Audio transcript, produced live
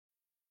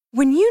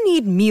When you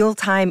need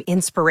mealtime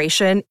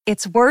inspiration,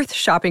 it's worth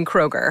shopping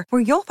Kroger,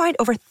 where you'll find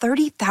over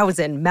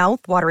 30,000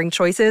 mouth-watering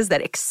choices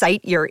that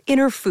excite your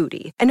inner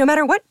foodie. And no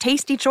matter what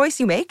tasty choice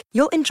you make,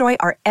 you'll enjoy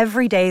our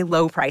everyday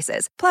low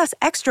prices, plus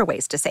extra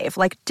ways to save,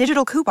 like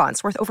digital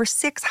coupons worth over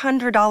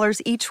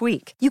 $600 each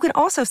week. You can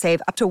also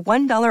save up to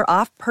 $1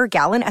 off per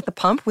gallon at the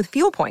pump with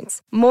fuel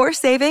points. More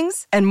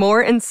savings and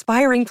more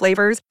inspiring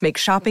flavors make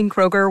shopping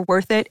Kroger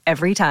worth it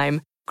every time.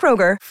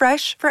 Kroger,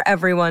 fresh for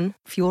everyone.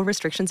 Fuel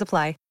restrictions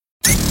apply.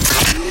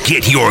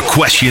 Get your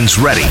questions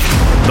ready.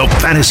 The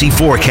Fantasy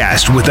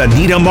Forecast with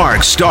Anita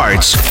Marks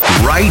starts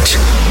right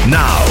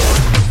now.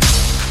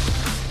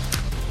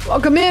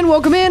 Welcome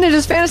in. It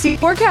is Fantasy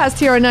Forecast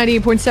here on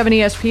 98.7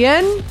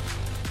 ESPN.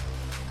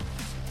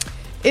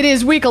 It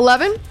is week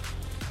 11.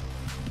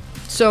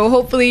 So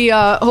hopefully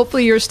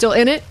you're still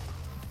in it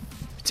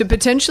to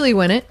potentially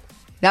win it.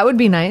 That would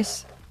be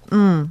nice.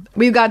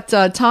 We've got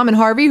Tom and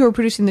Harvey who are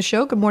producing the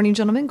show. Good morning,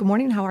 gentlemen. Good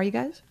morning. How are you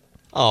guys?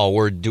 Oh,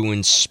 we're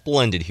doing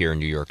splendid here in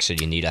New York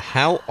City, Anita.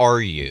 How are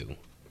you?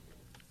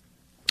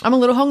 I'm a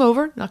little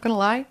hungover, not going to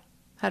lie.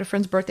 Had a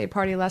friend's birthday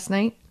party last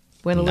night.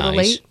 Went a little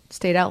late.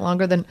 Stayed out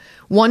longer than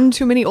one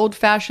too many old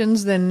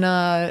fashions than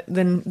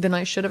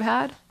I should have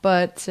had.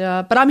 But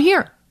I'm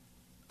here.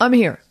 I'm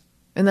here.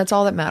 And that's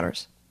all that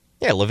matters.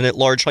 Yeah, living at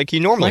large like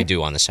you normally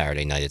do on a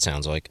Saturday night, it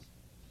sounds like.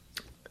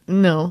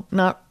 No,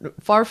 not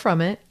far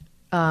from it.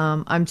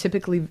 I'm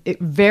typically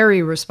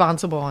very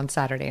responsible on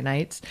Saturday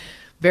nights.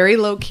 Very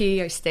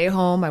low-key. I stay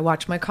home. I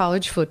watch my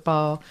college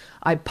football.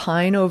 I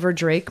pine over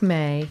Drake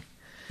May,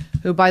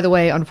 who, by the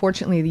way,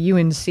 unfortunately, the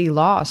UNC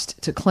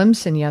lost to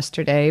Clemson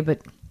yesterday, but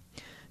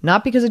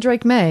not because of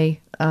Drake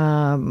May.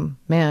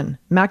 Man,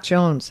 Mac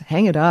Jones,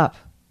 hang it up.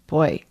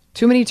 Boy,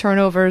 too many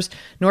turnovers.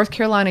 North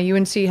Carolina,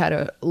 UNC had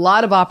a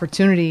lot of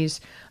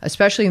opportunities,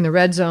 especially in the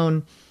red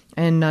zone,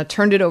 and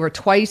turned it over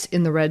twice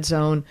in the red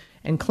zone,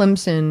 and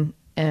Clemson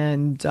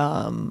and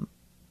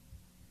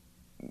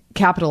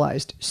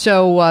capitalized.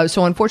 So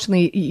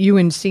unfortunately,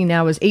 UNC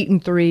now is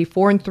 8-3,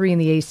 4-3 in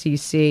the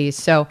ACC.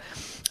 So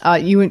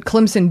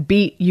Clemson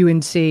beat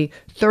UNC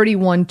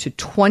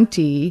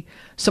 31-20.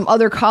 Some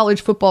other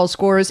college football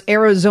scores: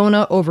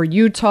 Arizona over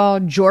Utah.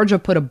 Georgia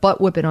put a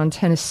butt whipping on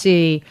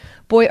Tennessee.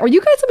 Boy, are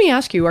you guys? Let me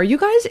ask you: are you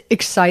guys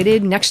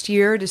excited next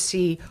year to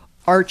see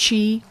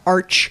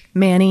Arch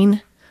Manning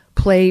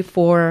play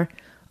for?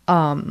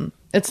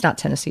 It's not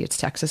Tennessee, it's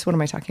Texas. What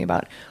am I talking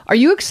about? Are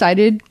you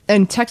excited?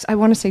 And I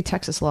want to say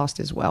Texas lost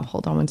as well.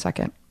 Hold on one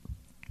second.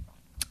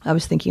 I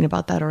was thinking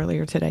about that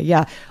earlier today.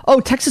 Yeah.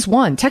 Oh, Texas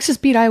won. Texas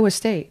beat Iowa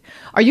State.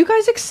 Are you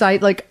guys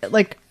excited?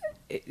 Like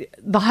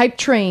the hype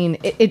train,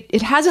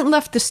 it hasn't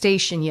left the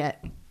station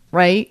yet,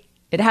 right?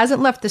 It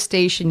hasn't left the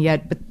station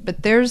yet,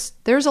 but there's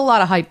a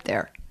lot of hype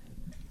there.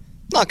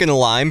 Not going to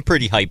lie, I'm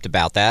pretty hyped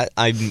about that.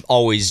 I'm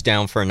always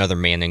down for another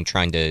Manning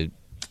trying to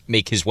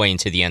make his way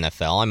into the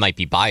NFL. I might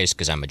be biased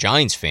because I'm a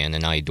Giants fan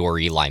and I adore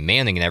Eli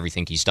Manning and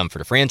everything he's done for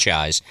the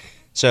franchise.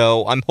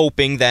 So I'm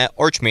hoping that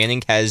Arch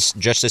Manning has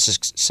just as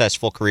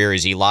successful career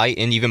as Eli,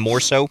 and even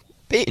more so,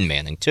 Peyton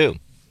Manning too.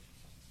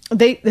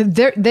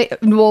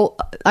 Well,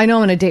 I know I'm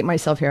going to date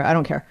myself here. I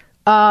don't care.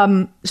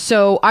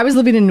 So I was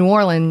living in New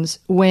Orleans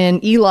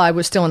when Eli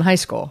was still in high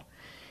school,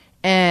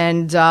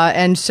 and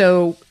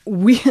so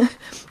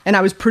and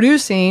I was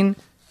producing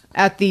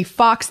at the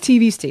Fox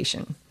TV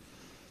station.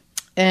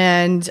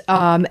 And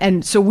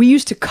so we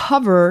used to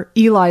cover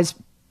Eli's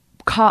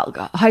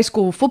high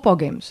school football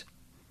games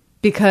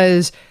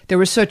because there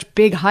was such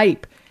big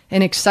hype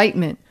and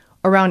excitement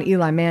around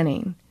Eli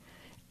Manning.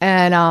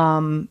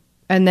 And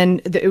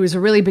then it was a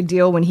really big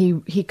deal when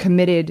he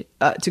committed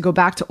to go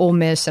back to Ole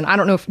Miss. And I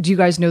don't know do you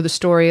guys know the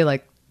story?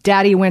 Like,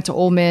 Daddy went to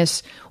Ole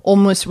Miss. Ole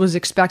Miss was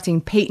expecting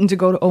Peyton to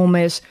go to Ole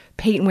Miss.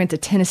 Peyton went to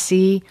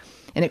Tennessee,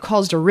 and it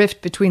caused a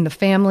rift between the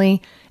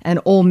family and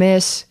Ole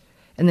Miss.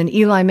 And then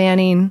Eli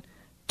Manning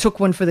took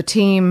one for the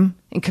team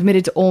and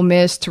committed to Ole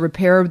Miss to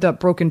repair the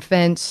broken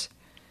fence.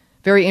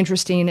 Very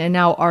interesting. And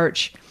now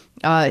Arch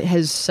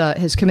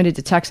has committed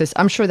to Texas.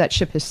 I'm sure that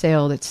ship has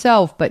sailed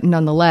itself, but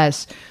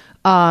nonetheless,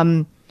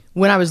 when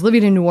I was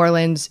living in New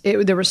Orleans,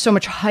 there was so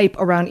much hype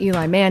around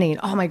Eli Manning.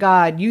 Oh my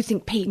God, you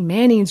think Peyton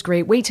Manning's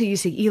great? Wait till you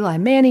see Eli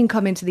Manning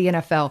come into the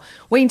NFL.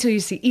 Wait until you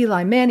see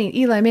Eli Manning.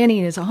 Eli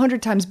Manning is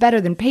 100 times better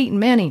than Peyton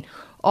Manning.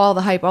 All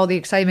the hype, all the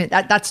excitement.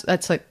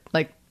 That's like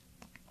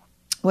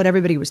what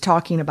everybody was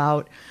talking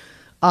about.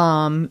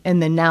 And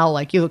then now,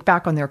 like, you look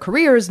back on their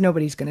careers,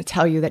 nobody's going to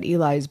tell you that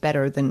Eli is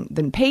better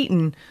than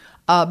Peyton.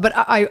 But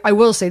I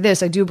will say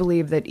this. I do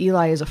believe that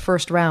Eli is a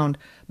first-round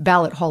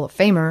ballot Hall of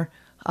Famer.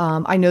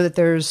 I know that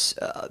there's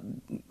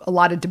a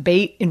lot of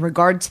debate in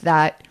regards to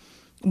that.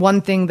 One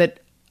thing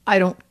that I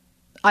don't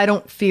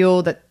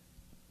feel that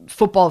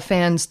football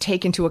fans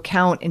take into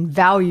account and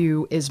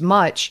value as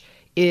much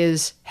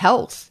is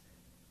health,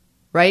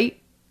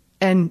 right?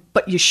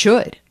 But you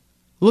should.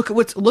 Look at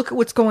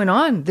what's going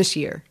on this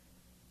year,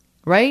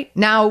 right?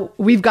 Now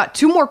we've got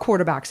two more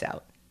quarterbacks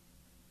out.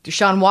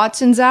 Deshaun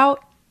Watson's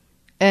out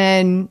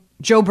and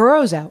Joe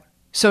Burrow's out.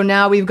 So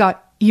now we've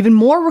got even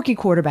more rookie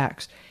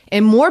quarterbacks.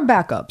 and more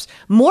backups.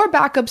 More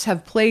backups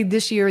have played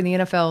this year in the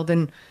NFL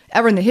than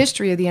ever in the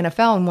history of the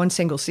NFL in one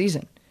single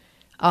season.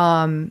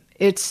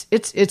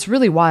 It's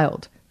really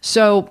wild.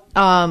 So,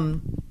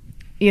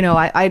 you know,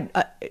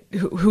 I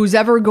who's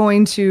ever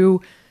going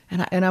to,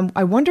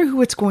 I wonder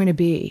who it's going to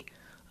be.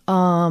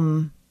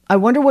 I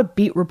wonder what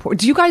beat report.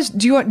 Do you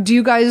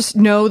guys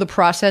know the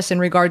process in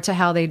regard to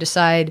how they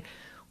decide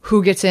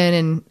who gets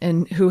in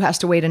and who has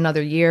to wait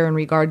another year in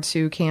regard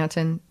to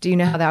Canton? Do you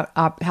know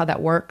how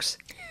that works?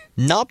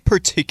 Not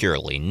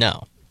particularly,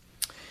 no.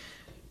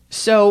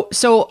 So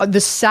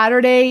the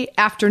Saturday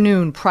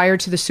afternoon prior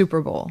to the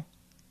Super Bowl,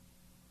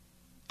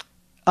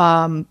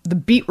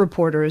 the beat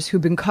reporters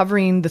who've been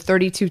covering the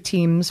 32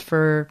 teams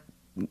for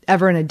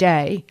ever and a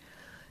day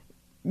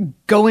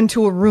go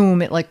into a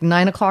room at like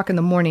 9 o'clock in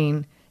the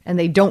morning, and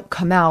they don't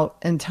come out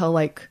until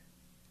like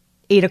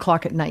 8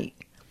 o'clock at night.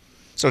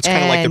 So it's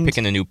kind of like they're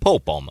picking a new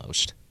pope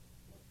almost.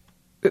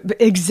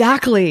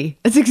 Exactly.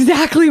 That's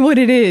exactly what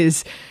it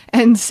is.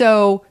 And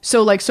so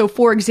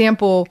for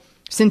example,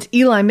 since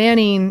Eli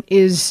Manning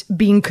is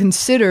being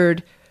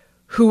considered,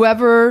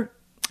 whoever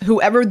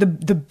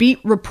the beat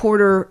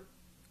reporter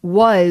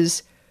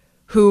was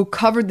who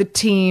covered the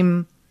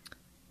team,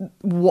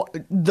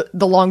 the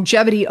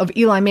longevity of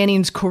Eli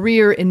Manning's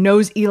career and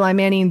knows Eli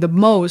Manning the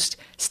most,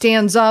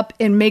 stands up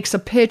and makes a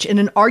pitch and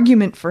an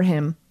argument for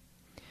him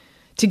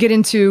to get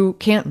into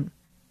Canton,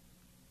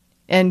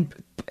 and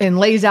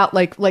lays out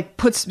like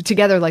puts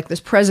together like this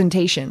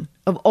presentation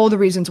of all the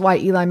reasons why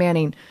Eli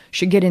Manning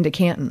should get into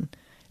Canton,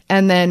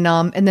 and then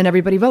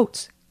everybody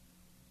votes.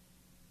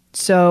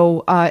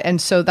 So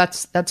so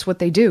that's what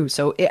they do.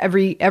 So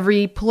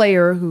every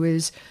player who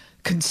is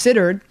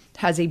considered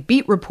has a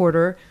beat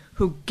reporter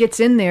who gets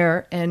in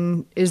there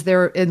and is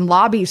there in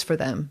lobbies for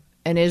them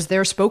and is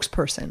their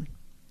spokesperson.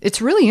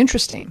 It's really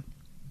interesting.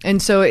 And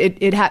so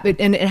it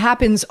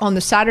happens on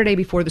the Saturday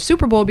before the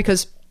Super Bowl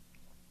because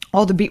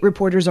all the beat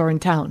reporters are in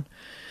town.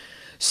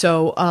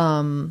 So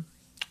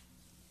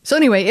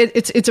anyway,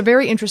 it's a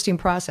very interesting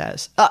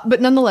process. But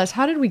nonetheless,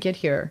 how did we get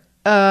here?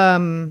 We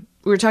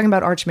were talking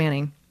about Arch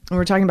Manning. And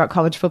we're talking about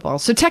college football.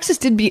 So Texas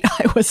did beat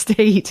Iowa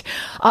State.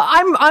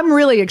 I'm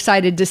really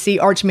excited to see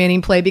Arch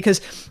Manning play because,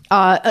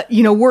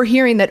 we're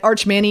hearing that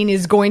Arch Manning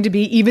is going to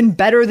be even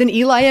better than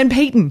Eli and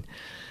Peyton,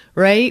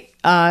 right?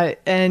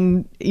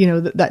 And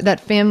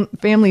that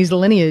family's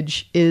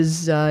lineage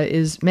is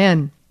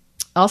man.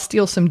 I'll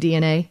steal some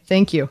DNA.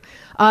 Thank you.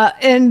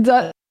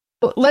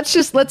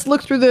 Let's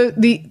look through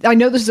the. I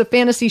know this is a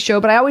fantasy show,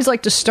 but I always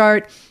like to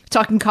start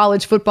talking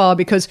college football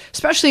because,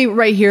 especially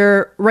right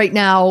here, right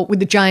now with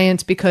the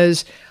Giants,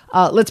 because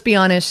let's be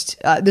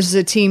honest, this is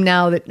a team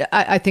now that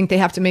I think they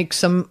have to make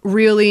some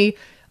really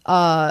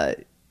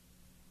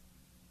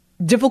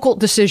difficult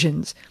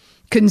decisions,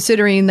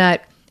 considering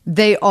that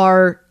they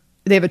have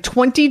a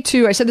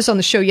 22. I said this on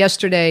the show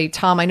yesterday,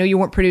 Tom. I know you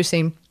weren't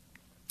producing.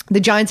 The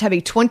Giants have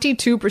a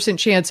 22%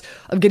 chance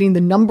of getting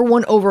the number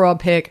 1 overall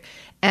pick,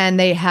 and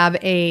they have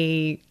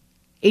a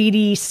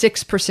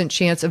 86%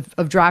 chance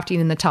of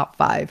drafting in the top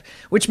 5,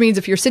 which means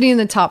if you're sitting in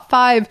the top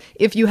 5,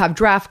 if you have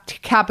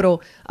draft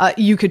capital,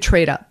 you could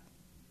trade up.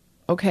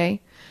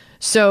 Okay.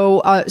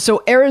 So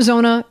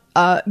Arizona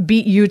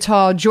beat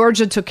Utah.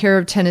 Georgia took care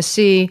of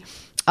Tennessee.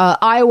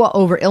 Iowa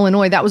over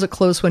Illinois. That was a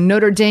close one.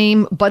 Notre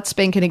Dame butt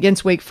spanking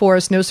against Wake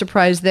Forest. No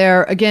surprise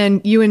there.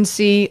 Again,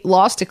 UNC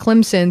lost to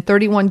Clemson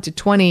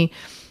 31-20.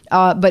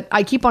 But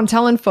I keep on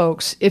telling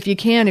folks, if you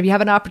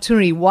have an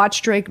opportunity,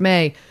 watch Drake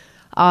May.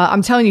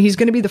 I'm telling you, he's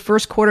going to be the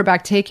first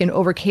quarterback taken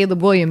over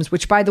Caleb Williams,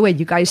 which, by the way,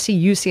 you guys see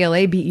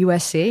UCLA beat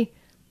USC?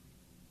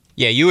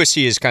 Yeah,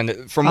 USC is kind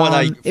of, from what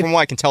I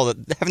can tell, that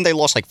haven't they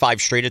lost like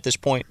 5 straight at this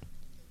point?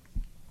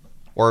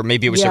 Or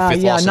maybe it was their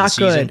 5th loss of the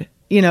season?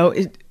 Not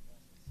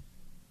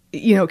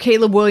good.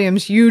 Caleb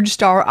Williams, huge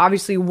star,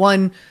 obviously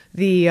won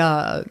the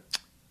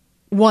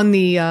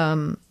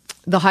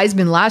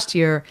Heisman last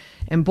year.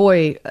 And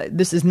boy,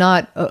 this is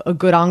not a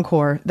good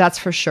encore, that's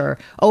for sure.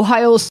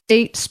 Ohio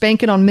State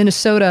spanking on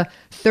Minnesota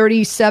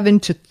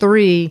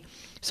 37-3.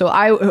 So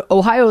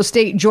Ohio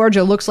State,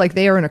 Georgia looks like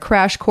they are in a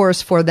crash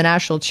course for the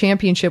national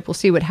championship. We'll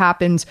see what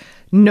happens.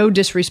 No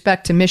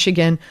disrespect to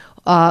Michigan,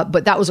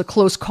 but that was a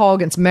close call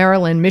against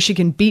Maryland.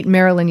 Michigan beat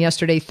Maryland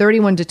yesterday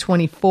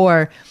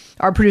 31-24.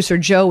 Our producer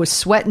Joe was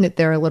sweating it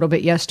there a little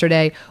bit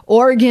yesterday.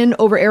 Oregon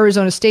over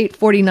Arizona State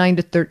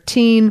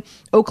 49-13.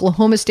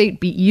 Oklahoma State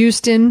beat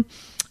Houston.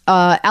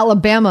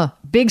 Alabama,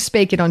 big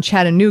spanking on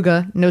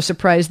Chattanooga. No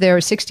surprise there,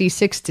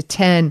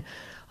 66-10.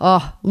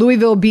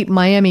 Louisville beat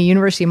Miami,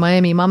 University of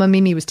Miami. Mama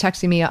Mimi was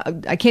texting me.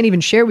 I can't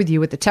even share with you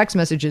what the text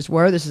messages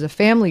were. This is a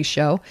family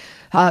show.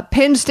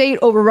 Penn State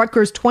over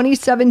Rutgers,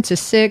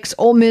 27-6.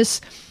 Ole Miss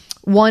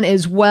won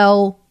as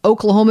well.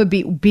 Oklahoma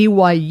beat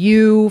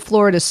BYU.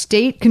 Florida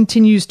State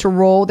continues to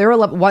roll. They're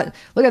 11. What?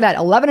 Look at that,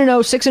 11-0,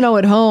 6-0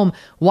 at home.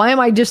 Why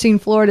am I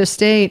dissing Florida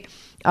State?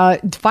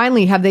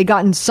 Finally, have they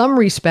gotten some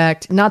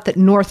respect? Not that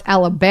North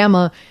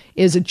Alabama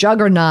is a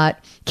juggernaut.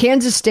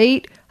 Kansas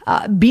State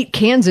beat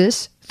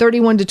Kansas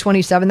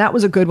 31-27. That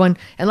was a good one.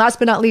 And last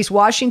but not least,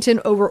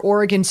 Washington over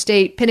Oregon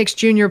State. Penix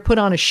Jr. put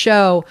on a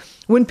show.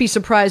 Wouldn't be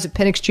surprised if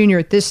Penix Jr.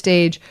 at this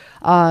stage.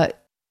 I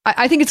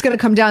think it's going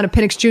to come down to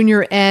Penix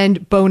Jr.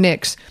 and Bo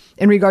Nix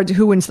in regard to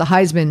who wins the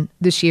Heisman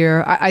this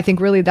year. I think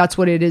really that's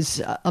what it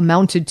is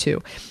amounted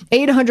to.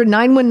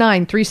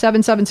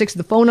 800-919-3776 is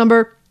the phone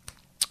number.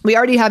 We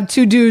already have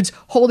two dudes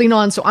holding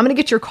on, so I'm going to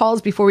get your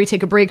calls before we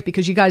take a break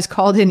because you guys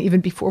called in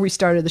even before we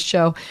started the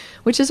show,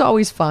 which is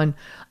always fun.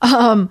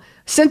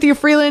 Cynthia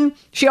Freeland,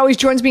 she always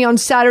joins me on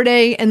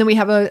Saturday, and then we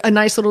have a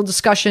nice little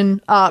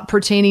discussion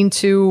pertaining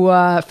to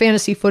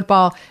fantasy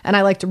football, and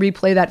I like to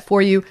replay that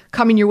for you.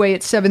 Coming your way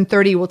at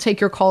 7:30. We'll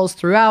take your calls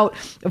throughout.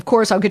 Of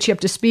course, I'll get you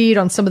up to speed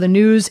on some of the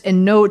news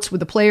and notes with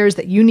the players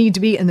that you need to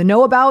be in the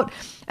know about.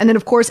 And then,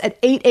 of course, at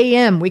 8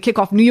 a.m., we kick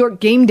off New York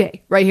Game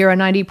Day right here on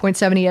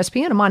 90.7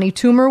 ESPN. Amani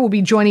Toomer will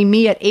be joining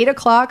me at 8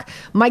 o'clock.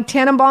 Mike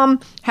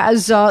Tannenbaum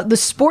has the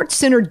Sports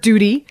Center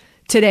duty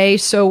today,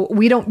 so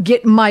we don't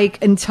get Mike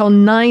until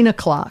 9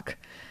 o'clock.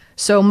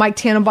 So Mike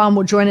Tannenbaum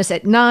will join us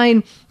at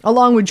 9,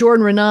 along with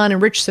Jordan Renan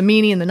and Rich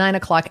Samini in the 9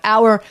 o'clock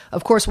hour.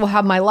 Of course, we'll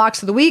have my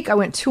locks of the week. I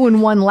went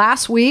 2-1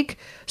 last week,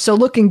 so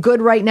looking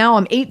good right now.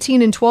 I'm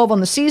 18-12 on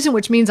the season,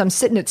 which means I'm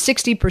sitting at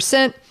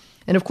 60%.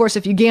 And of course,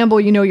 if you gamble,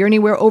 you know you're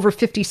anywhere over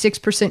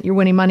 56%, you're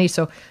winning money.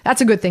 So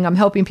that's a good thing. I'm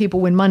helping people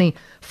win money.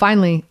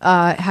 Finally,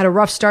 had a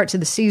rough start to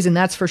the season,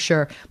 that's for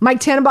sure. Mike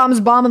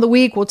Tannenbaum's Bomb of the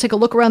Week. We'll take a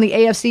look around the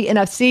AFC,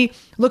 NFC,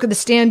 look at the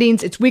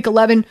standings. It's week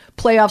 11,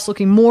 playoffs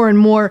looking more and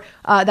more.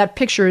 That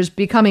picture is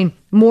becoming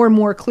more and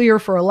more clear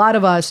for a lot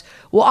of us.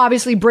 We'll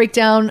obviously break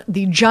down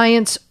the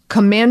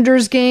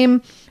Giants-Commanders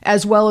game,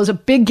 as well as a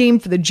big game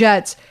for the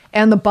Jets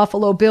and the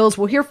Buffalo Bills.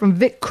 We'll hear from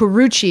Vic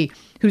Carucci,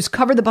 who's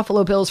covered the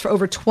Buffalo Bills for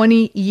over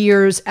 20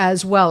 years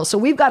as well. So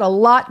we've got a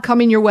lot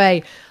coming your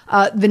way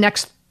the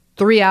next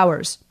 3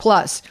 hours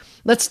plus.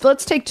 Let's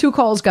take two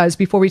calls, guys,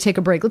 before we take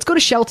a break. Let's go to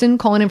Shelton,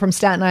 calling in from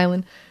Staten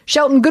Island.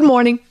 Shelton, good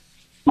morning.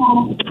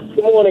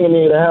 Good morning,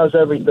 Anita. How's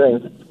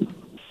everything?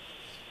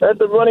 At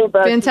the running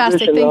back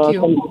Fantastic, position, thank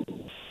you.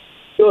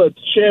 Good.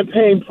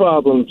 Champagne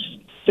problems.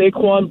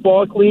 Saquon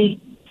Barkley,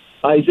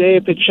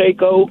 Isaiah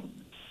Pacheco,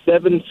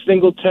 Devin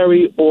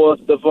Singletary, or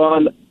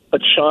Devon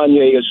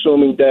Achane,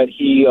 assuming that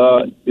he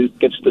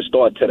gets the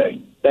start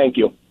today. Thank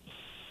you.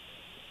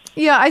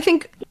 Yeah, I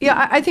think you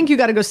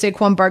got to go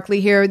Saquon Barkley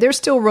here. They're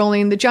still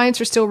rolling. The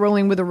Giants are still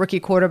rolling with a rookie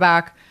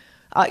quarterback.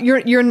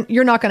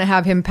 You're not going to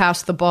have him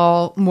pass the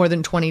ball more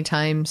than 20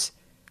 times.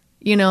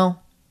 You know,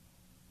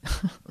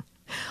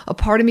 a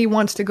part of me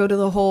wants to go to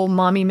the whole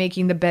mommy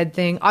making the bed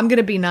thing. I'm going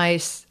to be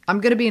nice.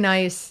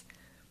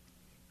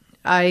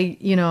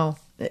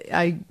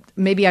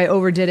 Maybe I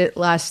overdid it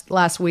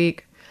last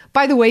week.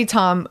 By the way,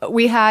 Tom,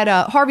 we had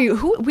Harvey.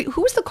 Who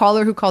was the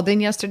caller who called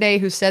in yesterday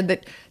who said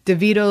that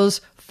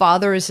DeVito's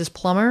father is his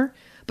plumber?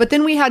 But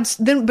then we had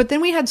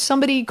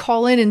somebody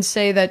call in and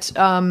say that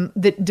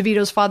that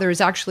DeVito's father is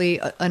actually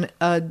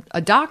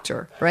a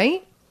doctor,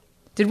 right?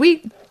 Did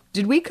we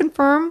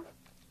confirm?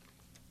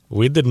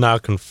 We did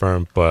not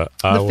confirm, but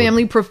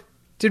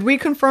did we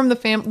confirm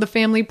the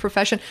family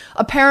profession?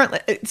 Apparently,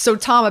 so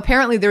Tom,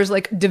 apparently there's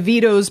like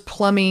DeVito's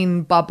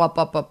plumbing,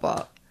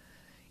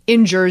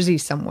 in Jersey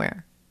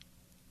somewhere.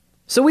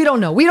 So we don't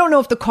know. We don't know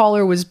if the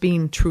caller was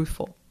being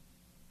truthful.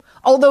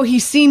 Although he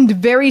seemed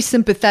very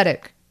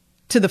sympathetic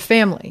to the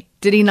family.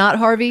 Did he not,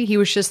 Harvey? He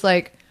was just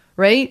like,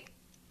 right?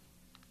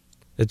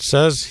 It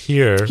says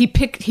here he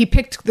picked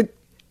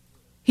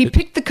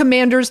the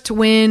Commanders to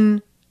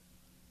win.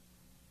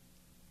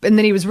 And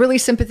then he was really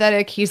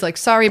sympathetic. He's like,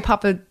 sorry,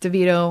 Papa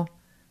DeVito.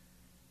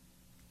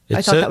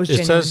 I thought that was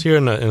genuine. It says here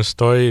in a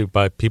story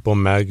by People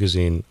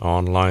Magazine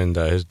online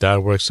that his dad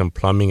works in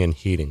plumbing and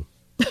heating.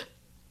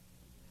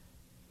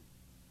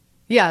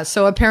 Yeah,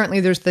 so apparently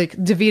there's the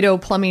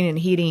DeVito Plumbing and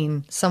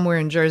Heating somewhere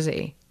in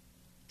Jersey.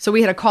 So we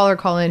had a caller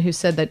call in who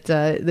said that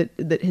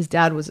that his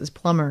dad was his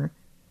plumber.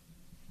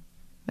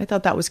 I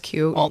thought that was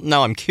cute. Well,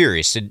 now I'm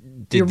curious.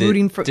 Did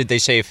they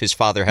say if his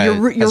father has a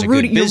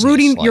good business? You're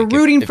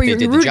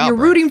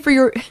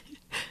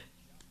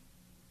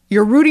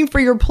rooting for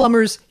your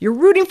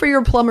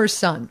plumber's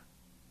son.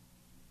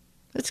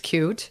 That's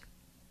cute,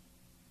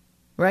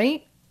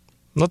 right?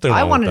 Nothing wrong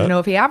I wanted with that. to know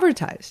if he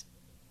advertised.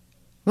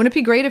 Wouldn't it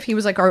be great if he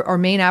was like our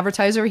main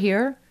advertiser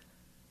here?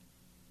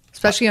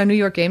 Especially on New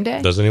York Game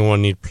Day? Does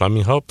anyone need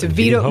plumbing help?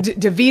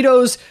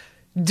 DeVito's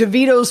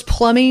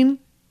Plumbing.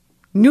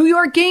 New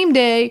York Game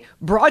Day,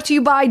 brought to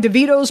you by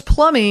DeVito's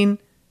Plumbing.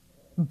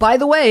 By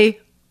the way,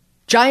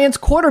 Giants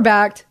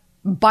quarterbacked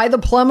by the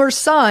plumber's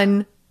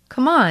son.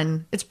 Come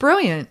on. It's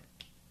brilliant.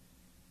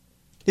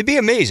 It'd be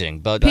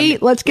amazing. But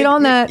Pete, let's get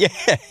on that. Yeah,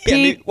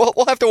 Pete, we'll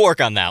have to work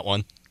on that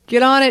one.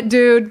 Get on it,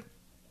 dude.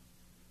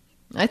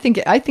 I think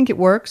it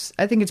works.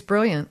 I think it's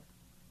brilliant.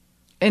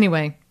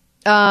 Anyway,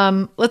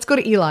 let's go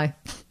to Eli.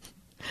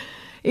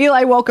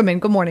 Eli, welcome in.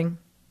 Good morning.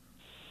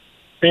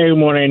 Hey, good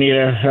morning,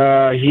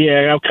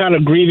 Anita. I'm kind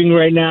of grieving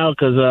right now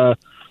because, of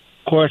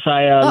course,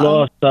 I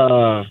lost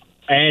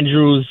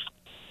Andrews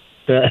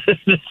this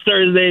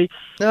Thursday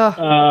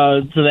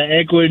to the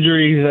ankle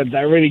injury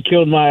that really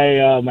killed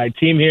my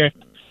team here.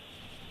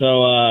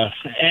 So,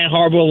 and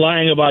Harbaugh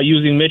lying about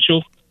using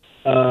Mitchell.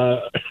 So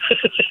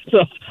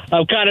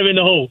I'm kind of in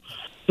the hole.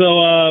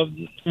 So,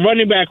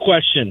 running back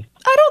question.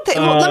 I don't think.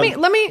 Well,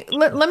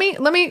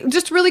 let me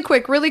just really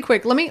quick.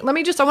 Let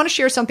me just. I want to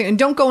share something, and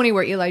don't go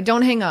anywhere, Eli.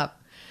 Don't hang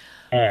up.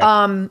 All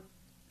right.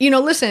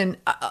 Listen.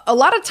 A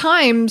lot of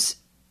times,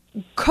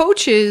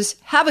 coaches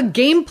have a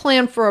game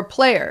plan for a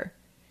player,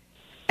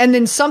 and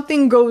then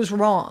something goes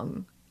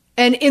wrong,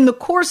 and in the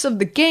course of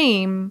the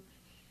game,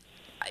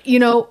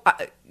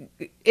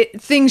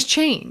 things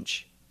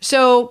change.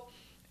 So,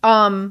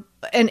 and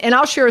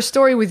I'll share a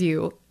story with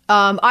you.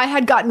 I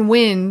had gotten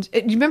wind.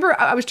 You remember?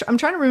 I'm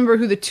trying to remember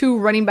who the two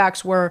running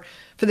backs were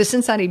for the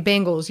Cincinnati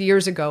Bengals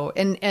years ago,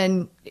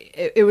 and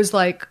it was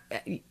like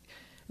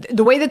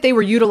the way that they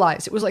were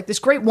utilized. It was like this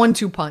great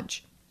 1-2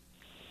 punch.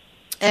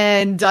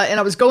 And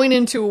I was going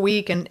into a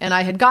week, and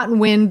I had gotten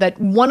wind that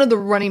one of the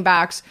running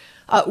backs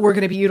were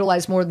going to be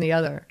utilized more than the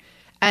other,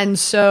 and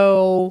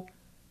so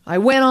I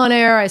went on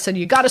air. I said,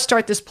 "You got to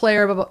start this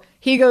player." Blah, blah.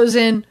 He goes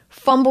in,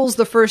 fumbles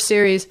the first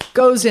series,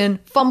 goes in,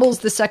 fumbles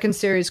the second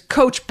series.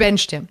 Coach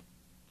benched him.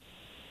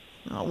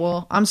 Oh,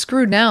 well, I'm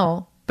screwed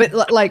now. But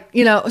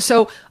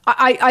so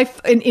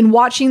in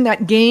watching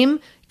that game,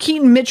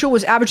 Keaton Mitchell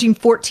was averaging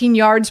 14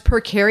 yards per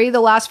carry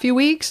the last few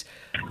weeks.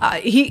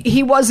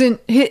 He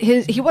wasn't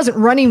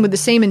running with the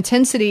same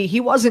intensity. He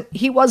wasn't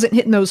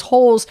hitting those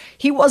holes.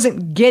 He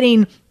wasn't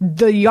getting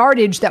the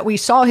yardage that we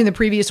saw in the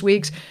previous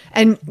weeks.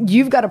 And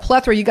you've got a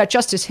plethora. You got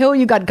Justice Hill.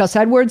 You got Gus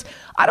Edwards.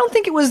 I don't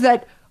think it was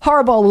that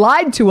Harbaugh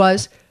lied to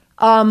us.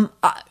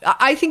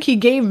 I think he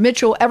gave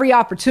Mitchell every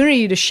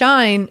opportunity to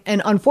shine,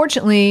 and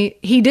unfortunately,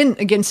 he didn't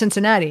against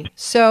Cincinnati.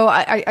 So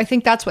I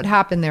think that's what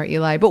happened there,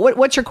 Eli. But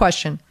what's your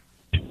question?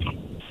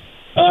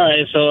 All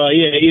right. So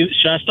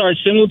should I start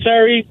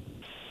Singletary?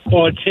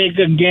 Or take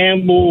a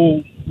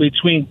gamble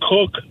between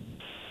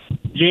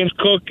James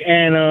Cook,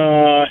 and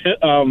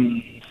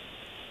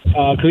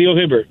Khalil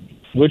Herbert?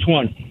 Which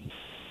one?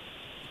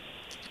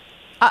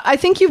 I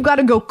think you've got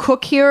to go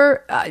Cook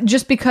here,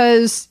 just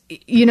because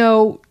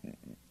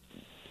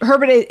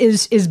Herbert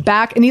is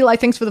back, and Eli,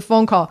 thanks for the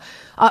phone call.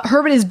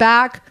 Herbert is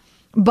back,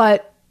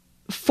 but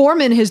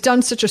Foreman has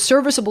done such a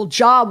serviceable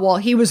job while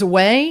he was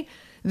away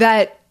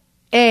that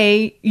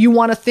you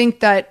want to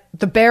think that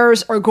the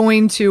Bears are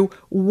going to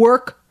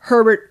work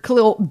Herbert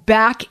Khalil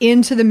back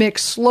into the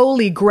mix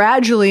slowly,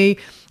 gradually.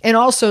 And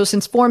also,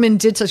 since Foreman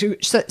did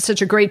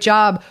such a great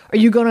job, are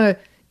you going to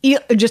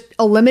just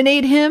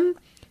eliminate him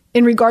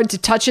in regard to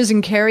touches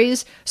and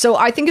carries? So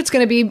I think it's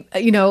going to be,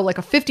 like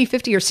a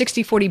 50-50 or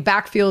 60-40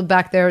 backfield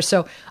back there.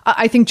 So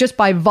I think just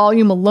by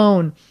volume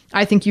alone,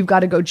 I think you've got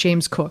to go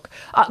James Cook.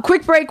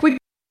 Quick break. We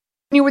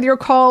continue with your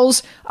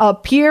calls.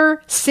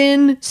 Pierre,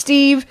 Sin,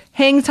 Steve,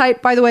 hang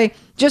tight. By the way,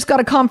 just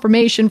got a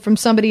confirmation from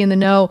somebody in the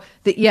know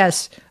that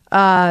yes,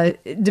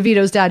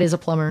 DeVito's dad is a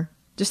plumber.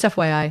 Just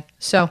FYI.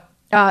 So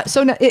no,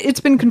 it's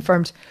been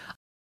confirmed.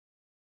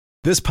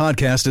 This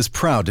podcast is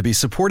proud to be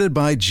supported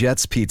by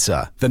Jets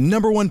Pizza, the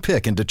 #1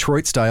 pick in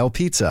Detroit-style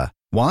pizza.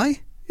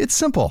 Why? It's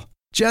simple.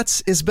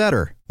 Jets is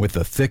better. With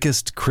the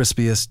thickest,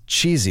 crispiest,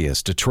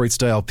 cheesiest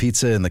Detroit-style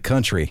pizza in the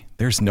country,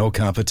 there's no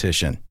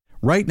competition.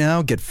 Right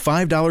now, get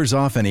 $5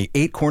 off any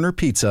 8-corner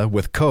pizza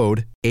with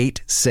code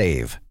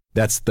 8SAVE.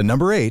 That's the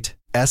number 8,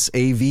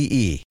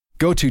 SAVE.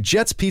 Go to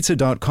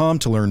jetspizza.com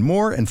to learn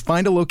more and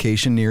find a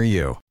location near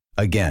you.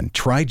 Again,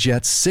 try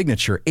Jet's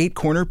signature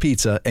 8-corner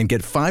pizza and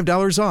get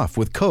 $5 off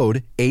with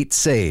code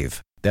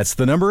 8SAVE. That's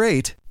the number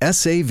 8,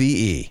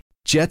 SAVE.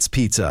 Jet's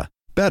Pizza.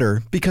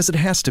 Better because it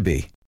has to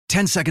be.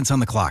 10 seconds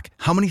on the clock.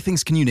 How many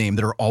things can you name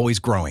that are always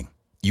growing?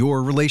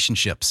 Your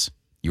relationships,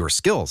 your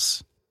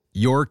skills,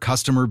 your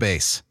customer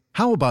base.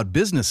 How about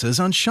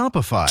businesses on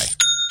Shopify?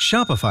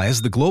 Shopify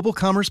is the global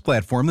commerce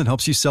platform that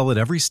helps you sell at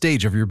every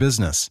stage of your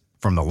business.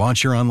 From the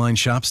launch your online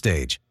shop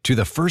stage, to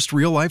the first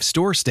real-life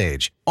store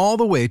stage, all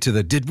the way to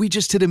the did we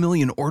just hit 1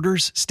 million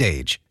orders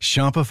stage,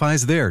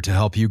 Shopify's there to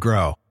help you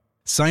grow.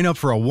 Sign up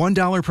for a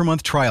 $1 per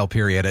month trial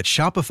period at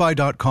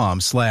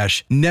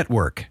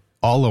shopify.com/network,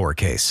 all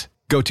lowercase.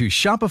 Go to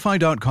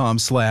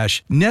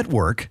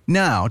shopify.com/network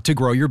now to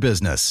grow your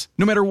business,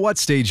 no matter what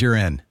stage you're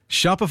in.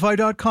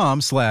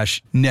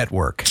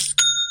 Shopify.com/network.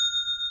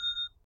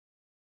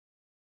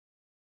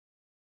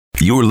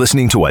 You're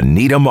listening to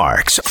Anita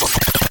Marks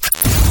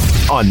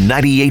on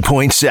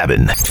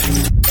 98.7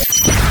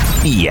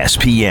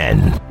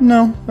 ESPN.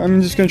 No,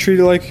 I'm just going to treat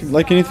it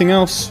like anything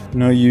else.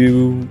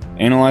 You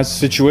analyze the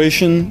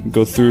situation,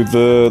 go through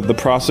the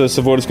process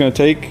of what it's going to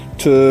take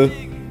to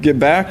get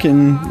back,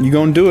 and you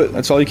go and do it.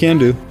 That's all you can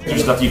do.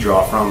 There's stuff you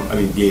draw from,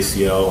 the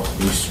ACL,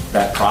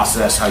 that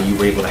process, how you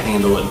were able to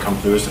handle it and come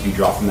through, stuff you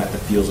draw from that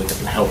feels like it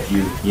can help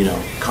you,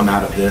 come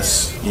out of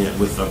this,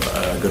 with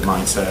a good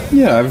mindset.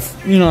 Yeah,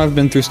 I've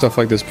been through stuff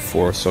like this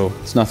before, so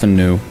it's nothing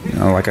new.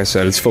 Like I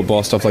said, it's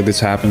football, stuff like this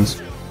happens.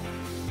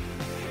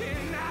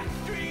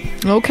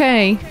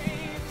 Okay.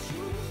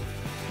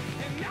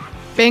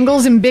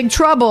 Bengals in big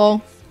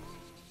trouble.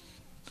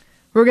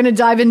 We're going to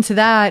dive into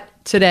that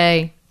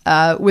today.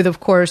 With,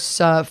 of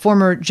course,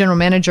 former general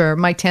manager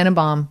Mike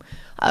Tannenbaum.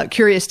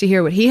 Curious to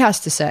hear what he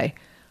has to say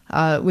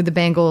with the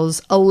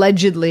Bengals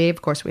allegedly,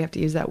 of course we have to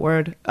use that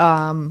word,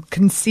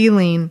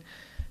 concealing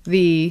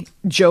the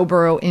Joe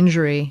Burrow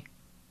injury.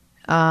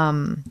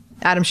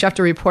 Adam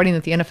Schefter reporting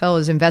that the NFL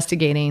is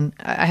investigating.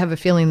 I have a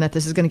feeling that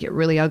this is going to get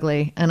really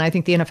ugly, and I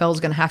think the NFL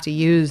is going to have to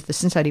use the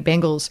Cincinnati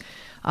Bengals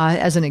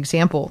as an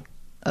example,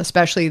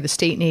 especially the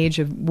state and age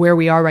of where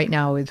we are right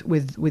now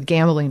with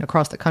gambling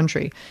across the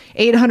country.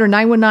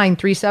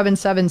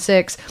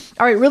 800-919-3776.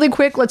 All right, really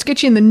quick, let's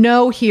get you in the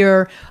know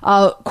here.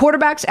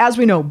 Quarterbacks, as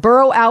we know,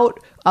 Burrow out.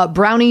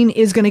 Browning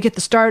is going to get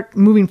the start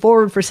moving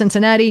forward for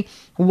Cincinnati.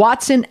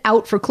 Watson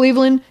out for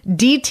Cleveland.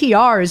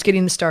 DTR is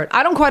getting the start.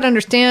 I don't quite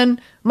understand.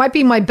 Might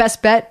be my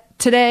best bet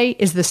today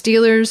is the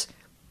Steelers.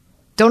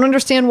 Don't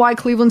understand why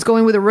Cleveland's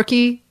going with a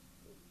rookie.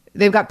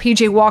 They've got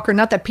PJ Walker.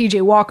 Not that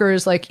PJ Walker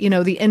is like,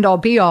 the end all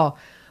be all,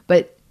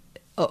 but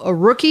a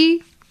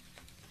rookie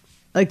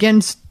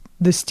against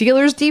the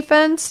Steelers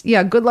defense.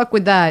 Yeah, good luck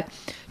with that.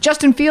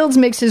 Justin Fields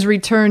makes his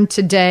return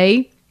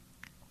today.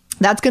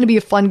 That's going to be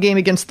a fun game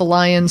against the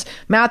Lions.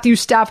 Matthew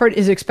Stafford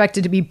is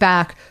expected to be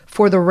back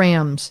for the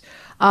Rams.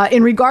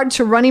 In regard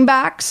to running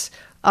backs,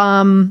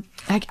 I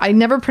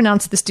never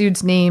pronounced this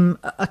dude's name.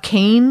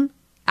 Achane,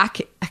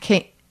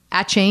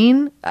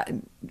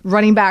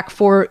 running back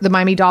for the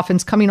Miami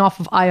Dolphins, coming off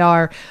of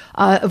IR.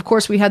 Of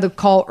course, we had the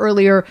call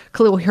earlier.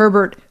 Khalil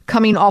Herbert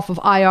coming off of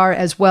IR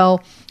as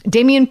well.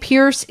 Dameon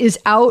Pierce is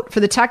out for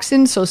the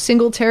Texans, so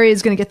Singletary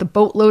is going to get the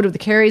boatload of the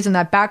carries in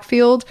that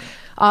backfield.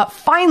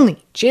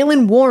 Finally,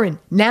 Jaylen Warren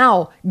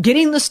now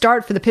getting the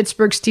start for the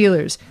Pittsburgh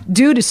Steelers.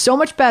 Dude is so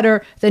much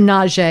better than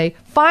Najee.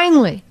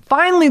 Finally,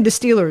 the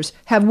Steelers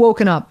have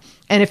woken up.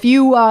 And if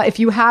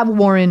you have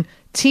Warren,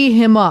 tee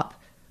him up,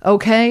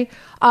 okay?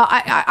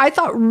 I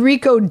thought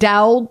Rico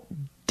Dowdle,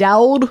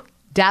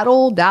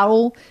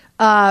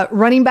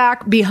 running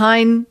back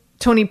behind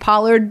Tony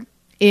Pollard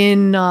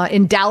in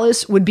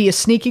Dallas would be a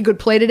sneaky good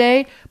play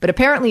today, but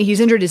apparently he's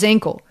injured his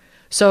ankle.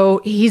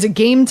 So he's a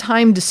game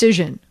time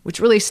decision, which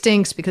really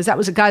stinks because that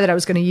was a guy that I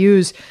was going to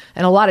use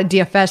in a lot of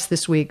DFS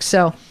this week.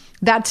 So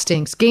that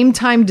stinks. Game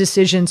time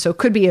decision. So it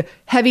could be a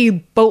heavy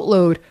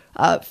boatload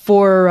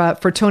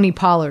for Tony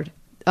Pollard.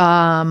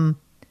 Mercado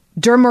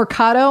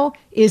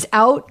is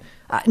out.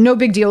 No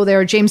big deal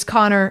there. James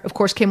Conner, of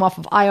course, came off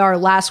of IR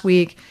last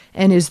week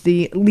and is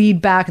the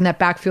lead back in that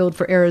backfield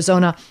for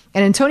Arizona.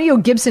 And Antonio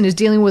Gibson is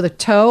dealing with a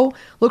toe.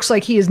 Looks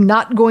like he is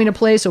not going to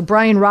play. So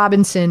Brian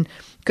Robinson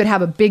could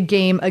have a big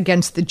game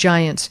against the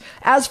Giants.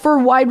 As for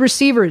wide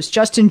receivers,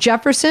 Justin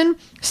Jefferson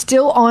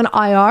still on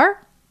IR.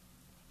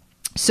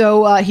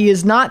 So he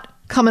is not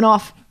coming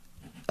off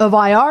of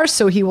IR,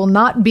 so he will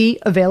not be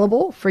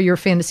available for your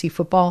fantasy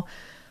football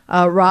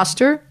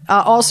roster.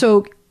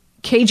 Also,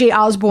 KJ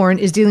Osborne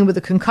is dealing with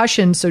a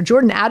concussion, so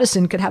Jordan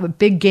Addison could have a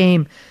big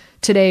game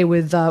today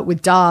with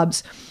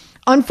Dobbs.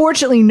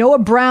 Unfortunately, Noah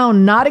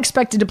Brown not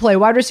expected to play,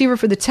 wide receiver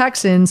for the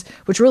Texans,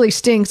 which really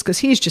stinks because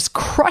he's just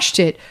crushed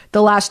it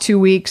the last 2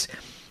 weeks.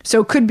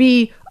 So it could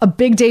be a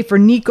big day for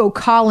Nico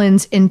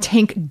Collins and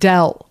Tank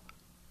Dell.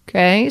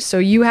 Okay, so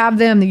you have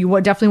them, you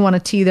definitely want to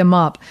tee them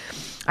up.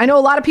 I know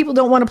a lot of people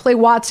don't want to play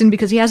Watson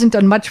because he hasn't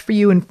done much for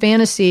you in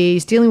fantasy.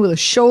 He's dealing with a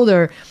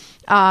shoulder.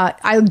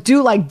 I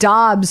do like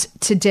Dobbs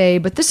today,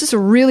 but this is a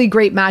really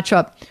great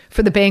matchup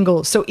for the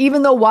Bengals. So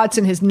even though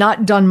Watson has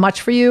not done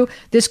much for you,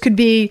 this could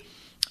be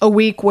a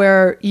week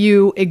where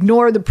you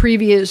ignore the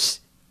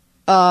previous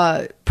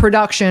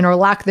production or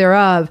lack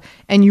thereof,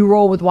 and you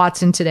roll with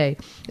Watson today.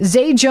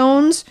 Zay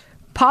Jones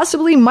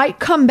possibly might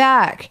come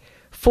back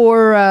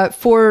for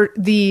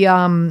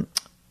the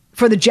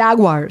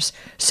Jaguars.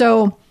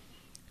 So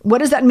what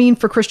does that mean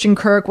for Christian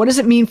Kirk? What does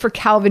it mean for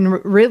Calvin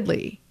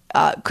Ridley?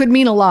 Could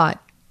mean a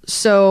lot.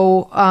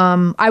 So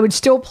I would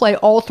still play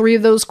all three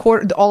of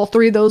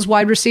those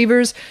wide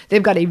receivers.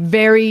 They've got a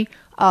very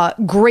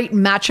great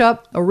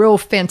matchup, a real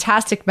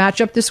fantastic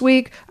matchup this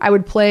week. I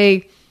would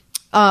play,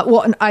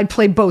 I'd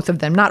play both of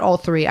them, not all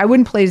three. I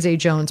wouldn't play Zay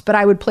Jones, but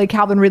I would play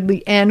Calvin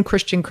Ridley and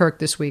Christian Kirk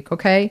this week,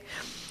 okay?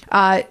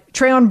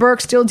 Treylon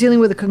Burke still dealing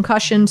with a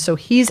concussion, so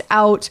he's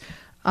out.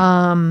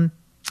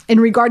 In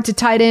regard to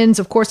tight ends,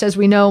 of course, as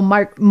we know,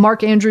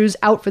 Mark Andrews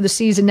out for the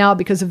season now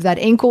because of that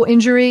ankle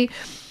injury.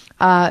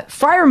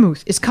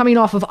 Freiermuth is coming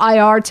off of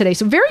IR today.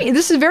 So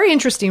this is very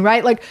interesting,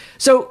 right?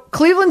 So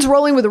Cleveland's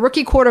rolling with a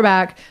rookie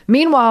quarterback.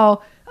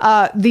 Meanwhile,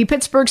 the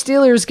Pittsburgh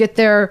Steelers get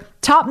their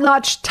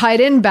top-notch tight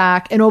end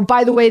back. And oh,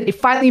 by the way, they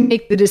finally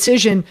make the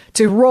decision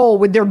to roll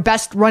with their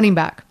best running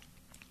back.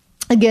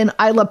 Again,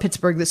 I love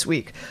Pittsburgh this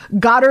week.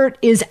 Goddard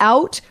is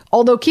out,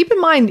 although keep in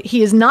mind,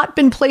 he has not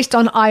been placed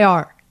on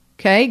IR.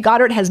 Okay?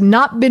 Goddard has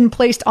not been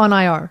placed on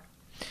IR.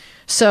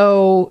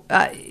 So,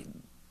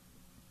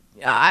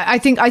 I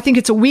think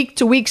it's a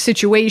week-to-week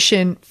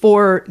situation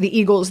for the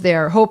Eagles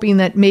there, hoping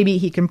that maybe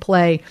he can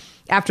play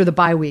after the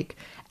bye week.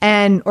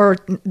 Or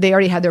they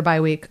already had their bye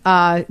week.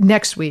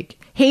 Next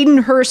week. Hayden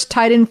Hurst,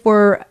 tight end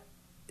for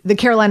the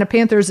Carolina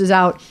Panthers, is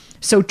out.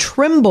 So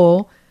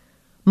Trimble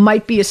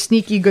might be a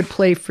sneaky good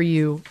play for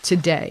you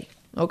today.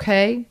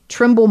 Okay.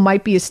 Trimble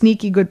might be a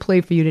sneaky good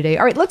play for you today.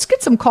 All right, let's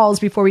get some calls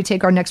before we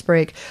take our next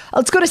break.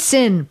 Let's go to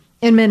Sin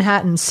in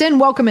Manhattan. Sin,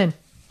 welcome in.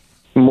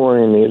 Good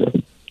morning,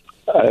 Anita.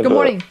 Good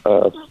morning.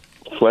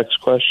 Flex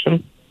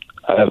question.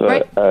 I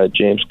have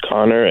James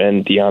Conner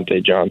and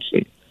Deontay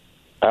Johnson.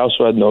 I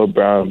also had Noah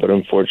Brown, but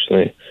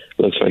unfortunately, it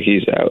looks like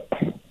he's out.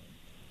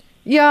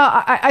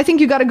 Yeah, I think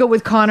you got to go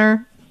with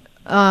Conner.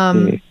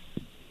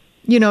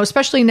 You know,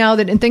 especially now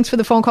that, and thanks for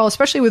the phone call,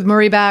 especially with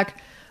Murray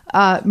back.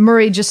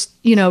 Murray just,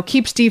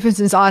 keeps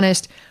defenses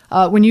honest.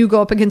 When you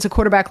go up against a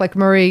quarterback like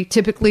Murray,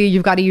 typically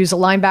you've got to use a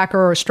linebacker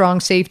or a strong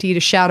safety to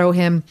shadow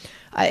him.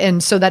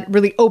 And so that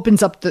really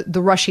opens up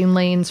the rushing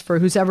lanes for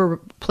who's ever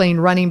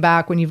playing running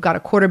back when you've got a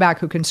quarterback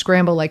who can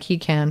scramble like he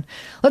can.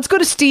 Let's go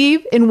to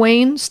Steve in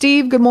Wayne.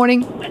 Steve, good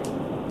morning.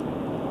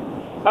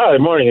 Hi,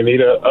 good morning,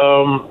 Anita.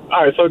 All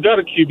right, so I got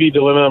a QB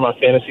dilemma on my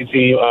fantasy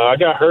team. I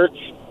got Hurts,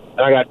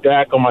 and I got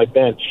Dak on my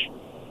bench.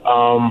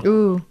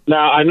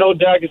 Now, I know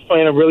Dak is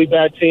playing a really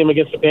bad team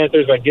against the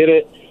Panthers. I get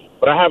it.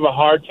 But I have a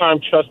hard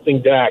time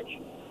trusting Dak.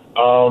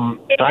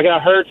 And I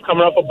got Hurts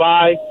coming off a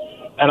bye.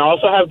 And I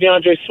also have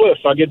DeAndre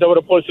Swift, so I get double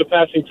the points for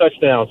passing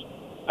touchdowns.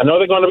 I know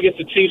they're going up against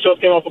the Chiefs, so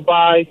came off a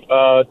bye.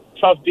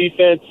 Tough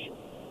defense.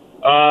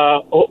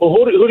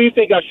 Who do you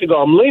think I should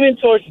go? I'm leaning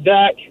towards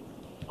Dak,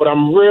 but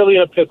I'm really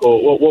in a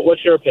pickle.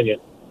 What's your opinion?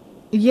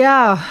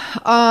 Yeah.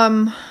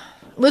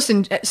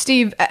 Listen,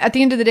 Steve, at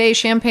the end of the day,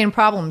 champagne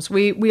problems.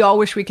 We all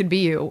wish we could be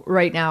you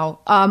right now.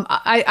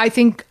 I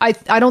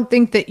don't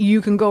think that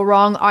you can go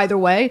wrong either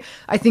way.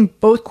 I think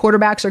both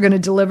quarterbacks are going to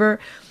deliver.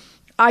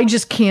 I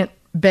just can't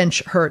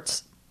bench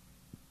Hurts.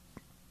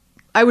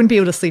 I wouldn't be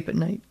able to sleep at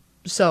night.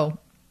 So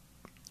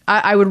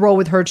I would roll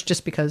with Hurts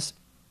just because.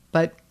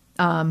 But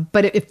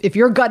if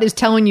your gut is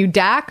telling you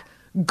Dak,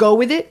 go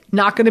with it.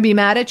 Not going to be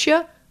mad at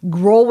you.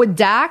 Roll with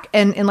Dak.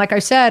 And like I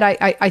said,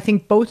 I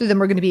think both of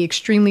them are going to be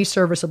extremely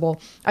serviceable.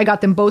 I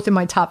got them both in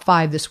my top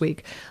 5 this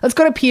week. Let's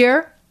go to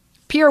Pierre.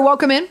 Pierre,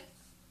 welcome in.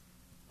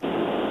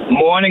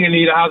 Morning,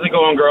 Anita. How's it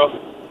going, girl?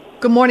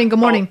 Good morning. Good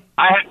morning.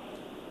 I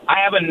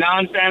have a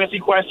non-fantasy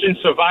question,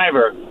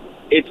 Survivor.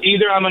 It's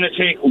either I'm going to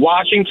take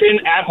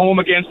Washington at home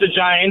against the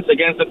Giants,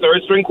 against the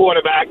third-string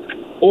quarterback,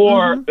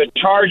 or the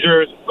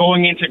Chargers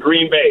going into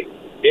Green Bay.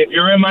 If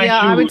you're in my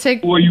shoes,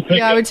 who are you picking?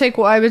 Yeah, I would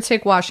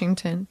take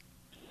Washington.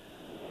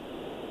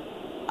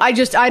 I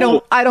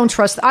don't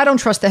trust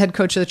the head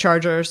coach of the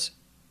Chargers.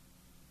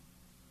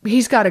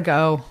 He's got to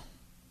go.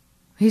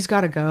 Oh, he's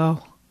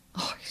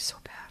so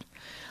bad.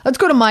 Let's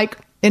go to Mike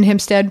in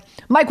Hempstead.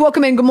 Mike,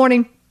 welcome in. Good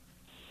morning.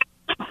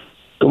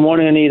 Good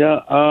morning,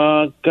 Anita.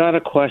 Got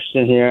a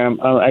question here.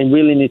 I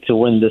really need to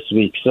win this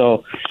week.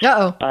 So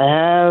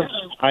I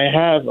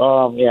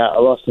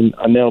lost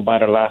a nail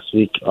biter last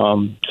week.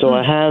 I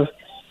have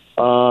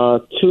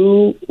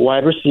 2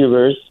 wide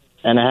receivers,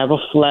 and I have a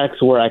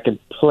flex where I could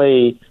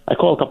play. I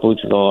called a couple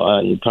weeks ago.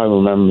 You probably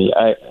remember me.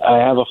 I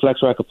have a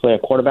flex where I could play a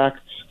quarterback,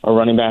 a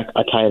running back,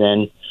 a tight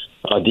end,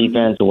 a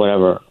defense, or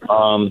whatever.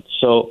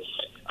 So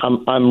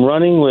I'm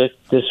running with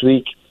this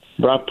week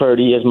Brock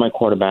Purdy as my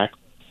quarterback,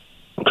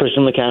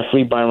 Christian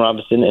McCaffrey, Brian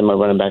Robinson in my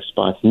running back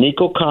spots,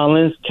 Nico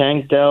Collins,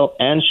 Tank Dell,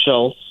 and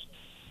Schultz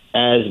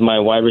as my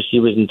wide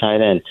receivers and tight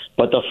end.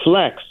 But the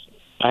flex,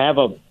 I have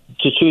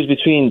to choose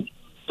between.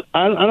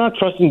 I'm not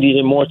trusting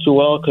DJ Moore too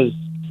well because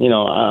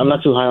I'm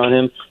not too high on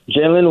him.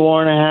 Jaylen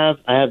Warren, I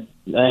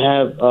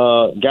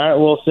have Garrett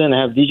Wilson,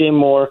 I have DJ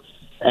Moore,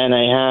 and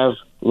I have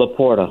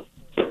Laporta.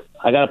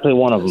 I got to play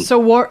one of them. So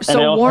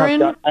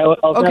Warren.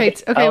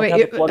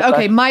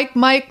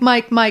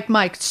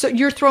 Mike. So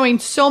you're throwing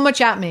so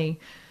much at me.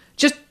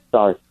 Just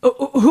sorry.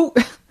 Who?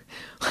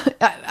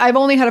 I've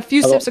only had a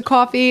few sips of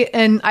coffee,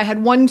 and I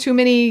had one too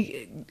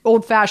many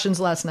old fashions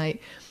last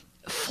night.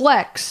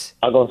 Flex.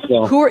 I'll go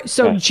slow.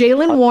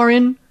 Jaylen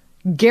Warren,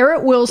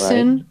 Garrett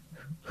Wilson. Right.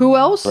 Who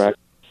else? Correct.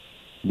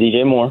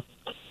 DJ Moore.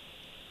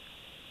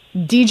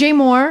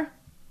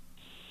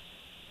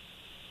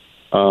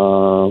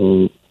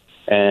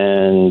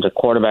 And the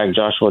quarterback,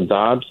 Joshua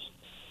Dobbs.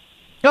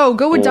 Oh,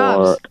 go with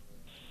Dobbs.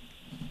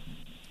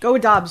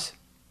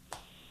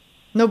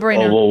 No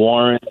brainer.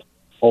 Warren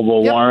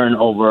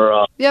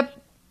over.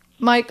 Yep,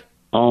 Mike.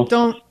 Oh.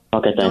 Don't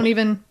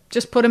even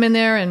just put him in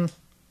there and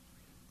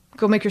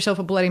go make yourself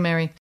a Bloody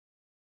Mary.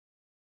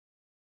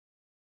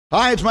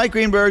 Hi, it's Mike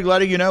Greenberg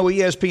letting you know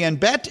ESPN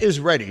Bet is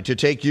ready to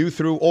take you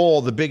through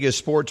all the biggest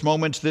sports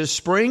moments this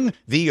spring.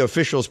 The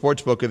official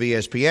sportsbook of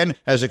ESPN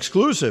has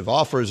exclusive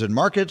offers and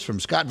markets from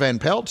Scott Van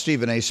Pelt,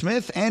 Stephen A.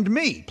 Smith, and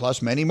me,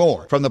 plus many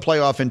more. From the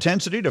playoff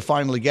intensity to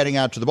finally getting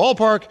out to the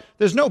ballpark,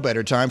 there's no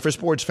better time for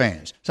sports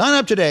fans. Sign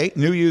up today.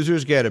 New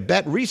users get a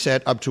bet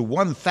reset up to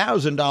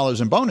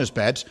 $1,000 in bonus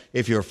bets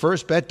if your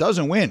first bet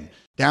doesn't win.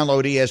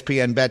 Download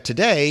ESPN Bet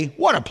today.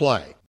 What a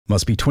play.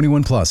 Must be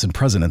 21 plus and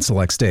present in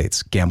select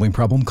states. Gambling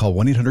problem? Call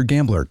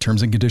 1-800-GAMBLER.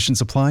 Terms and conditions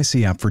apply.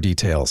 See app for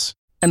details.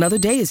 Another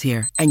day is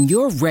here, and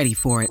you're ready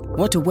for it.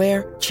 What to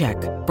wear? Check.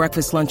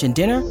 Breakfast, lunch, and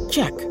dinner?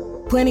 Check.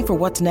 Planning for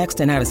what's next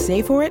and how to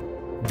save for it?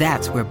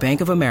 That's where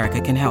Bank of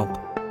America can help.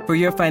 For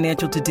your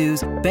financial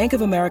to-dos, Bank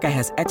of America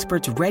has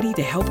experts ready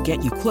to help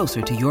get you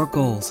closer to your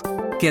goals.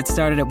 Get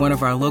started at one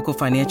of our local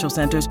financial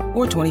centers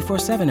or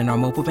 24/7 in our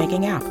mobile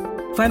banking app.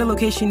 Find a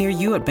location near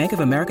you at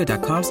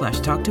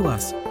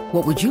bankofamerica.com/talktous.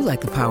 What would you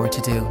like the power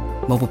to do?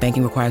 Mobile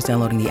banking requires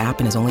downloading the app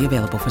and is only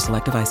available for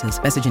select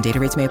devices. Message and data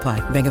rates may apply.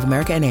 Bank of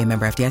America NA,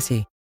 member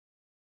FDIC.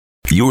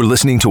 You're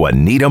listening to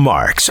Anita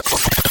Marks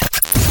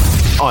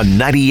on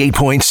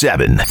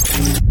 98.7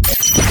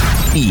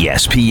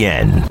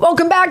 ESPN.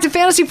 Welcome back to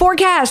Fantasy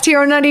Forecast here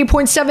on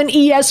 98.7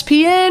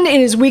 ESPN. It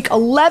is week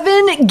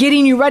 11,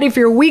 getting you ready for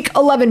your week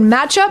 11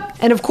 matchup.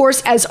 And of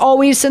course, as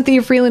always,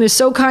 Cynthia Freeland is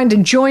so kind to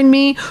join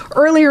me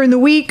earlier in the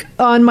week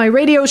on my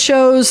radio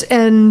shows.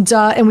 And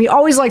we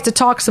always like to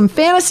talk some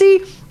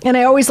fantasy. And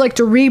I always like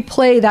to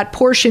replay that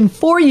portion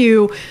for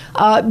you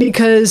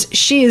because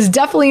she is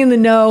definitely in the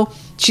know.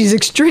 She's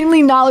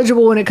extremely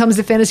knowledgeable when it comes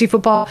to fantasy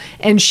football,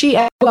 and she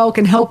as well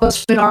can help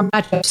us in our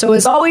matchup. So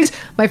as always,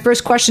 my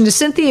first question to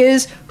Cynthia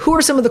is, who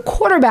are some of the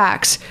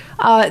quarterbacks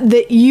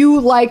that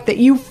you like, that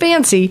you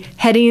fancy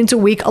heading into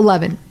week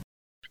 11?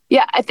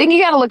 Yeah, I think you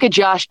got to look at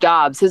Josh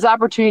Dobbs. His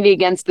opportunity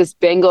against this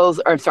Broncos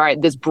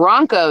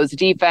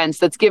defense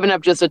that's given up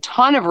just a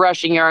ton of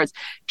rushing yards.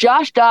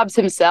 Josh Dobbs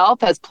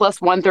himself has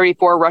plus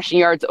 134 rushing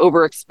yards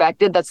over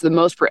expected. That's the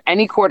most for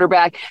any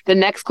quarterback. The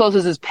next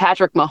closest is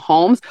Patrick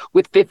Mahomes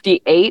with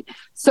 58.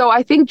 So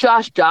I think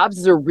Josh Dobbs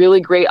is a really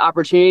great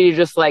opportunity to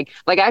just I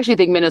actually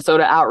think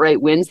Minnesota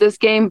outright wins this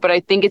game, but I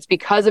think it's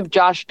because of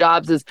Josh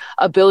Dobbs'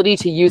 ability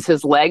to use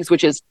his legs,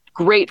 which is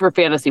great for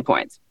fantasy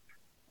points.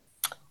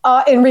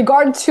 In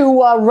regard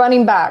to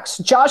running backs,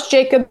 Josh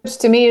Jacobs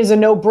to me is a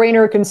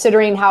no-brainer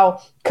considering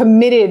how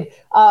committed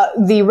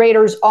the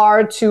Raiders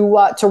are to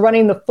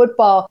running the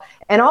football.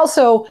 And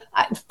also,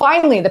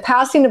 finally, the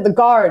passing of the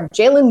guard,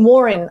 Jaylen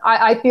Warren,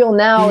 I feel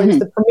now is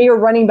the premier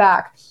running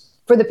back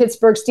for the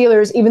Pittsburgh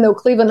Steelers, even though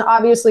Cleveland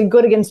obviously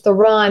good against the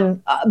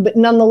run. But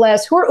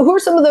nonetheless, who are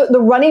some of the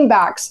running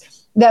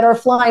backs that are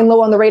flying low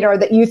on the radar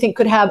that you think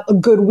could have a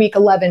good week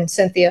 11,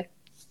 Cynthia?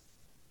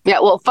 Yeah,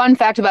 well, fun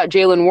fact about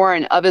Jaylen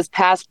Warren, of his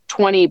past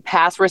 20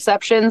 pass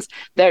receptions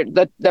that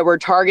were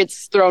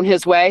targets thrown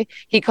his way,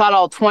 he caught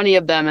all 20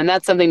 of them, and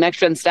that's something Next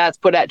Gen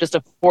Stats put at just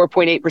a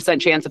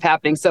 4.8% chance of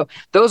happening. So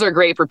those are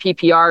great for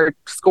PPR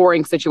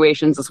scoring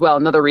situations as well.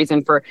 Another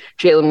reason for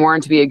Jaylen Warren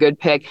to be a good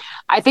pick.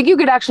 I think you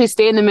could actually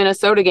stay in the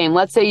Minnesota game.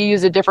 Let's say you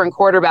use a different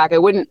quarterback. I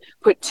wouldn't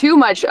put too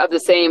much of the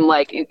same,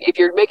 if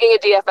you're making a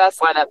DFS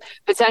lineup,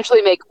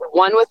 potentially make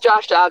one with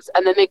Josh Dobbs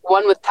and then make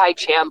one with Ty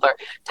Chandler.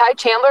 Ty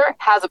Chandler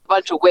has a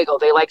bunch of wiggle.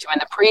 They liked him in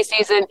the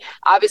preseason.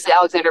 Obviously,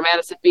 Alexander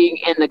Mattison being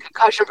in the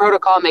concussion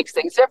protocol makes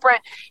things different.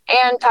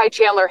 And Ty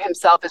Chandler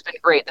himself has been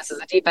great. This is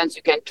a defense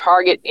you can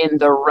target in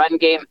the run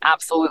game.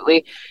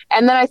 Absolutely.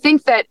 And then I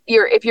think that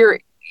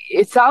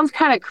it sounds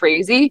kind of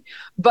crazy,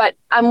 but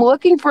I'm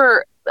looking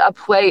for a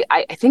play.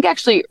 I think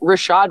actually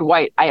Rachaad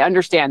White, I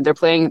understand they're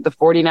playing the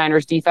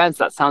 49ers defense.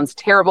 That sounds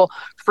terrible.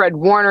 Fred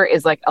Warner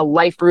is like a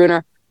life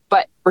ruiner.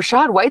 But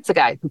Rachaad White's a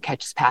guy who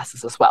catches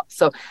passes as well.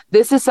 So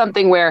this is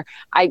something where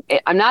I'm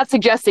not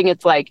suggesting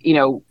it's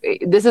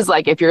this is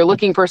if you're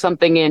looking for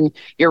something in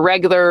your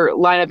regular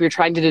lineup, you're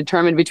trying to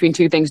determine between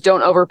two things.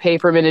 Don't overpay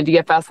for him in a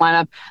DFS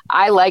lineup.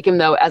 I like him,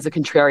 though, as a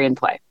contrarian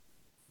play.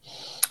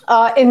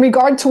 In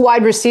regard to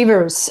wide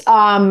receivers,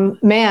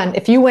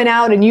 if you went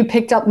out and you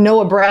picked up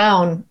Noah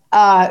Brown,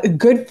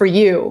 good for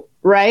you.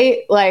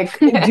 Right?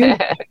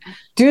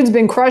 Dude's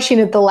been crushing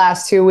it the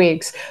last 2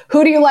 weeks.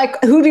 Who do you like?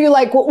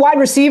 What wide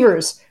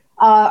receivers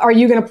are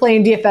you going to play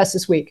in DFS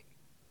this week?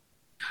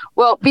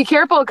 Well, be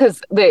careful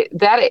because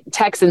that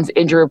Texans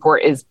injury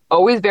report is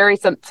always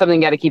something you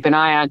got to keep an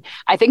eye on.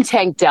 I think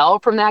Tank Dell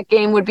from that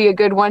game would be a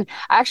good one.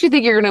 I actually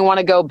think you're going to want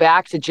to go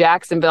back to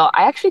Jacksonville.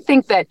 I actually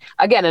think that,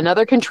 again,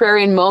 another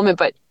contrarian moment,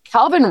 but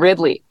Calvin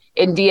Ridley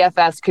in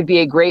DFS could be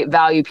a great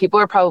value. People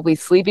are probably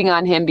sleeping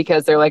on him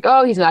because they're like,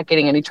 oh, he's not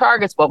getting any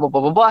targets, blah, blah,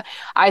 blah, blah, blah.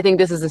 I think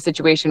this is a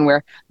situation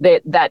where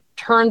that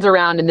turns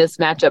around in this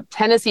matchup.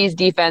 Tennessee's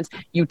defense,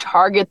 you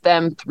target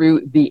them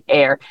through the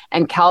air.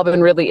 And Calvin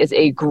Ridley is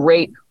a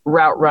great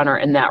route runner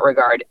in that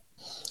regard.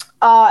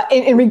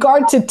 In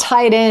regard to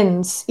tight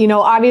ends,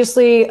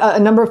 obviously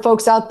a number of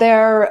folks out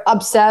there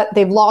upset.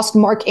 They've lost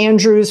Mark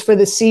Andrews for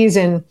the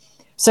season.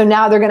 So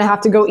now they're going to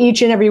have to go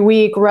each and every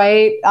week,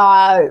 right?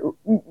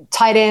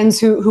 Tight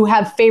ends who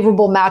have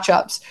favorable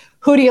matchups.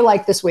 Who do you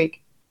like this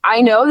week?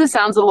 I know this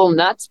sounds a little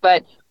nuts,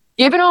 but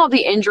given all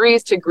the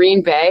injuries to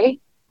Green Bay,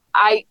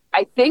 I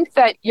think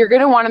that you're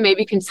going to want to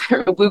maybe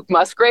consider Luke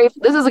Musgrave.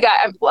 This is a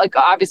guy,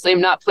 obviously I'm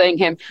not playing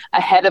him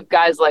ahead of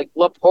guys like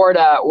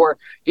Laporta or,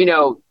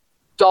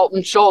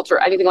 Dalton Schultz or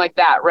anything like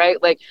that, right?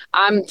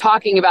 I'm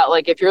talking about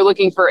if you're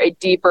looking for a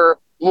deeper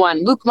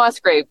one, Luke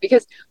Musgrave,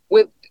 because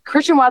with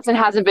Christian Watson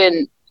hasn't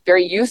been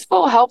very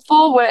useful,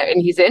 helpful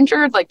and he's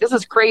injured. This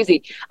is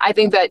crazy. I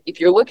think that if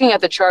you're looking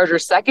at the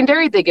Chargers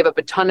secondary, they give up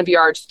a ton of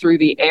yards through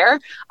the air.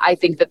 I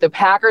think that the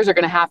Packers are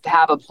going to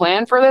have a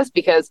plan for this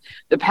because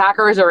the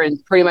Packers are in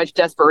pretty much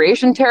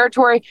desperation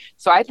territory.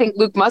 So I think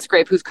Luke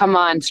Musgrave, who's come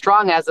on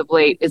strong as of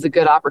late, is a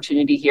good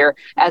opportunity here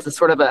as a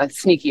sort of a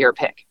sneakier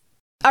pick.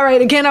 All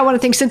right. Again, I want to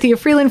thank Cynthia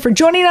Freeland for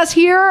joining us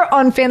here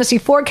on Fantasy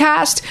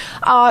Forecast.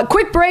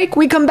 Quick break.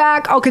 We come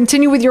back. I'll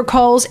continue with your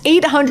calls.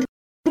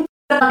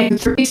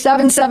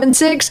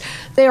 800-3776.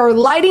 They are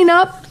lighting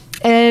up,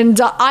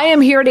 and I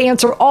am here to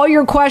answer all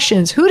your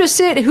questions. Who to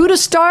sit, who to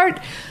start.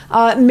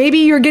 Maybe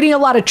you're getting a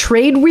lot of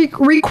trade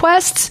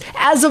requests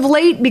as of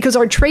late because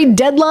our trade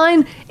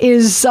deadline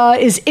is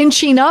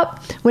inching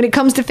up when it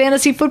comes to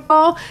fantasy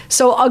football.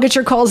 So I'll get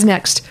your calls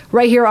next,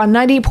 right here on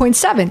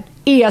 98.7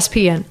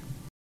 ESPN.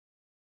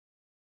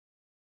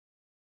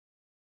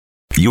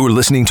 You're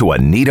listening to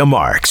Anita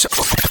Marks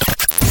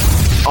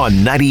on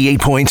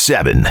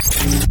 98.7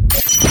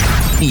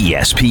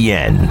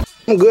 ESPN.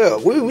 I'm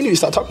good. We need to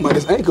start talking about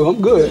this ankle. I'm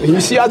good.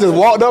 You see, I just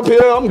walked up here.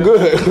 I'm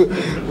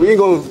good. We ain't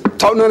going to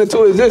talk nothing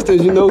into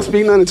existence,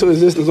 speak nothing into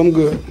existence. I'm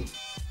good.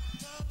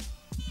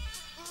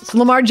 It's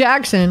Lamar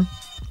Jackson.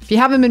 If you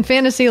have him in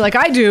fantasy like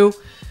I do,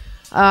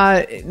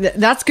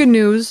 that's good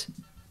news.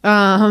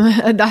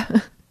 Right?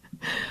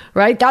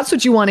 That's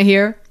what you want to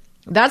hear.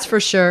 That's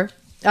for sure.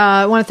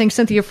 I want to thank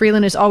Cynthia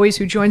Freeland, as always,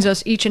 who joins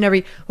us she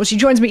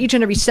joins me each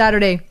and every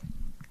Saturday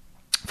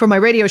for my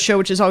radio show,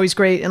 which is always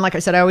great. And like I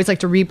said, I always like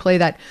to replay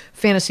that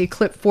fantasy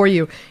clip for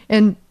you.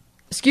 And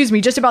excuse me,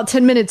 just about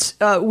 10 minutes,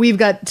 we've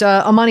got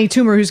Amani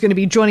Toomer, who's going to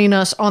be joining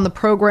us on the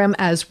program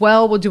as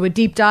well. We'll do a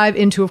deep dive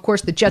into, of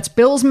course, the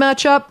Jets-Bills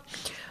matchup.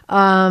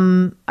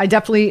 I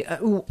definitely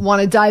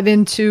want to dive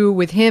into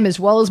with him, as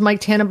well as Mike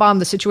Tannenbaum,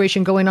 the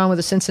situation going on with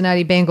the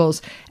Cincinnati Bengals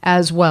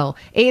as well.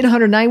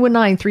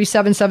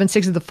 800-919-3776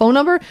 is the phone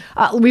number.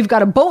 We've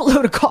got a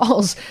boatload of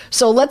calls,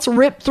 so let's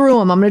rip through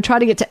them. I'm going to try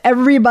to get to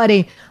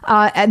everybody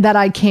that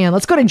I can.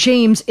 Let's go to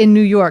James in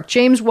New York.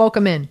 James,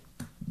 welcome in.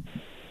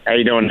 How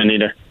you doing,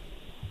 Anita?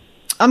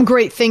 I'm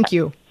great, thank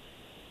you.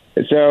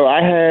 So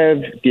I have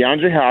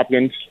DeAndre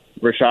Hopkins,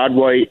 Rachaad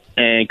White,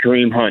 and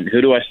Kareem Hunt. Who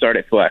do I start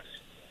at flex?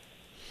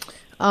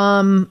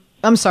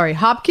 I'm sorry,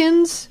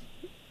 Hopkins,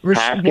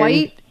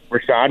 White,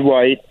 Rachaad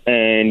White,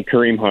 and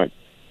Kareem Hunt.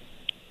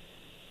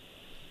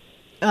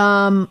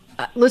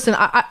 Listen,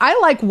 I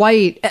like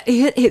White.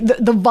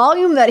 The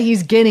volume that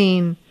he's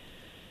getting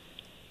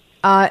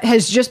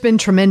has just been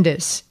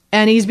tremendous,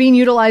 and he's being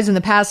utilized in the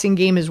passing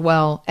game as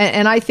well.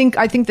 And I think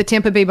the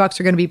Tampa Bay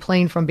Bucks are going to be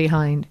playing from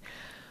behind,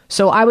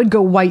 so I would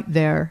go White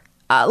there.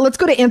 Let's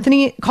go to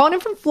Anthony, calling in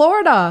from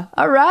Florida.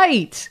 All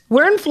right,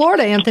 we're in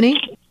Florida,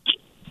 Anthony.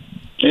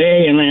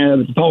 Hey,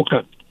 and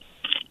Boca.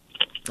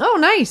 Oh,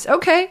 nice.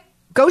 Okay.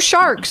 Go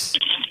Sharks.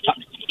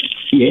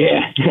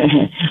 Yeah.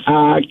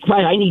 I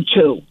need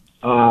two.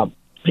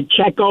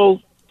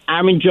 Pacheco,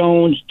 Aaron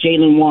Jones,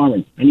 Jaylen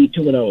Warren. I need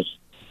two of those.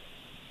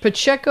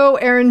 Pacheco,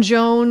 Aaron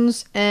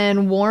Jones,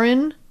 and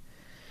Warren.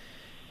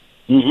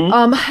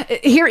 Mm-hmm.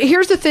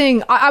 Here's the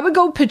thing. I would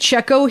go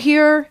Pacheco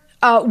here.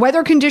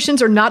 Weather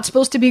conditions are not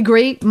supposed to be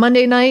great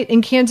Monday night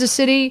in Kansas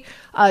City.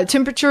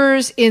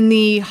 Temperatures in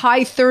the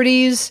high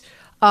 30s.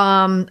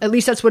 At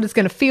least that's what it's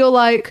going to feel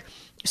like.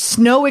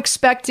 Snow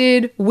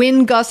expected,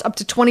 wind gusts up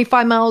to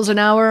 25 miles an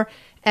hour.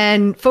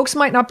 And folks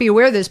might not be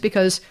aware of this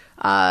because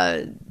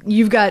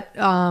you've got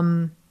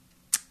Patrick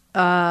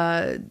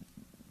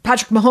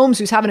Mahomes,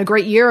 who's having a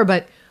great year,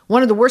 but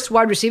one of the worst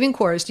wide receiving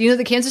cores. Do you know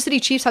the Kansas City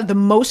Chiefs have the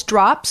most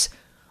drops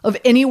of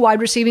any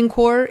wide receiving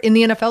core in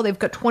the NFL? They've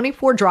got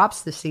 24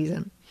 drops this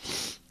season.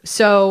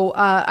 So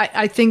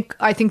I think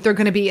they're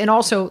going to be, and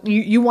also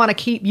you want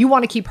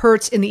to keep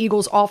Hurts and the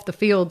Eagles off the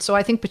field. So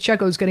I think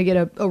Pacheco is going to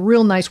get a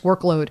real nice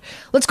workload.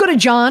 Let's go to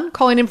John,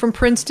 calling in from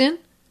Princeton.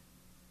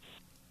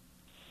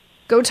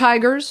 Go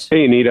Tigers.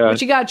 Hey, Anita. What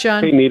you got,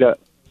 John? Hey, Anita.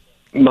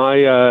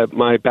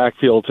 My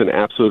backfield's an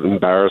absolute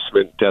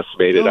embarrassment,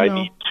 decimated. I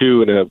need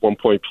two in a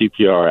 1-point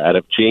PPR out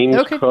of James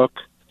Cook,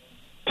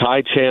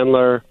 Ty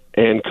Chandler,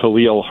 and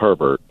Khalil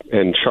Herbert.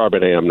 And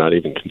Charbonnet I'm not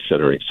even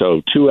considering.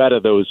 So two out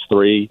of those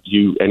three.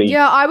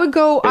 I would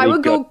go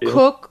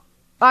Cook.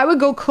 I would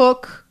go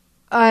Cook,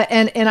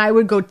 and I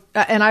would go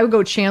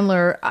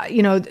Chandler.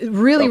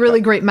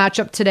 Really great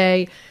matchup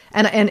today,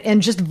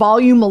 and just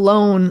volume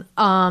alone.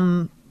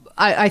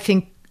 I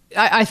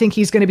think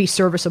he's going to be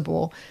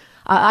serviceable.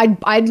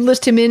 I'd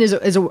list him in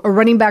as a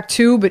running back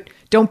 2, but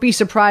don't be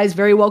surprised.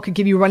 Very well could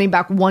give you running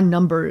back 1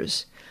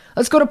 numbers.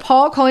 Let's go to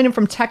Paul, calling in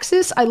from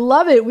Texas. I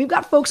love it. We've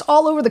got folks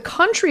all over the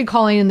country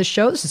calling in the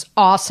show. This is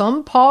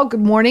awesome. Paul, good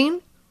morning.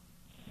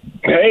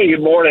 Hey,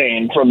 good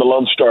morning from the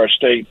Lone Star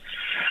State.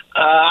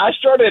 I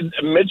started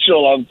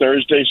Mitchell on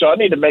Thursday, so I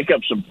need to make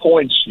up some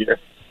points here.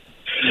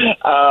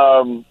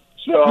 I'm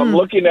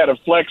looking at a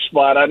flex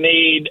spot. I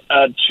need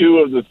 2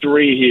 of the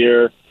 3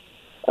 here.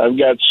 I've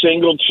got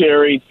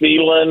Singletary,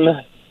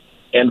 Thielen,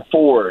 and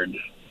Ford.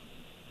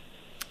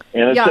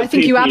 And it's I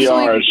think PPR, you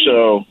absolutely.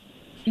 So.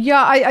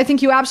 Yeah, I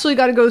think you absolutely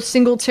got to go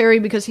Singletary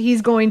because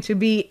he's going to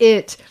be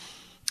it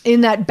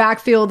in that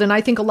backfield, and I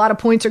think a lot of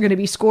points are going to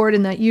be scored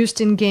in that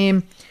Houston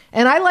game.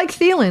 And I like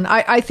Thielen.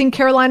 I think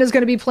Carolina's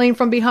going to be playing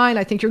from behind.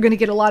 I think you're going to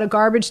get a lot of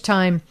garbage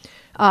time.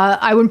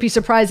 I wouldn't be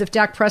surprised if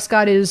Dak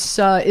Prescott is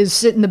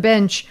sitting the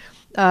bench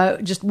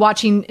just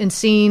watching and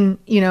seeing,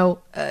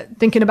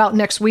 thinking about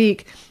next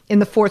week in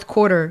the fourth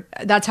quarter.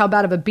 That's how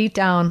bad of a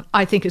beatdown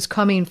I think is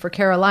coming for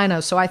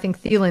Carolina. So I think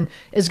Thielen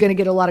is going to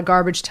get a lot of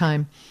garbage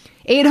time.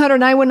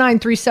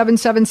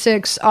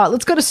 800-919-3776.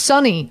 Let's go to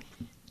Sonny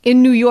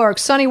in New York.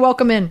 Sonny,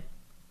 welcome in.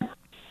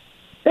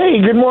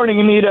 Hey, good morning,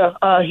 Anita.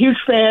 Huge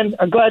fan.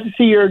 I'm glad to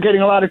see you're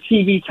getting a lot of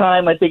TV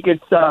time. I think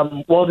it's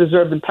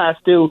well-deserved and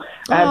past due.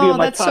 I have you in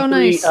my top so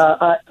three. Nice.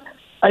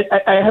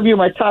 I have you in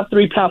my top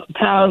three pound for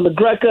pound: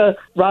 LaGreca,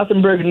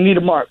 Rothenberg, and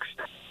Anita Marks.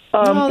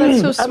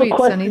 That's so sweet, I have a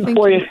question Sonny.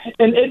 for you,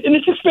 and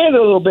it's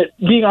expanded a little bit,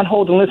 being on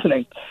hold and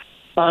listening.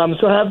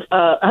 So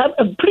I have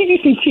a pretty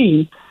decent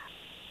team,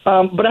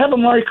 but I have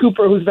Amari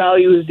Cooper, whose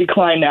value has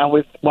declined now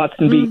with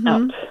Watson being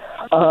out.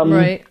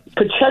 Right.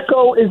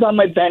 Pacheco is on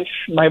my bench.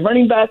 My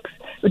running backs,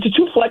 it's a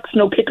 2-flex,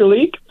 no kicker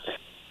league.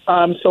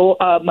 So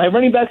my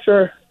running backs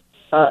are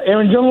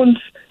Aaron Jones,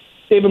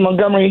 David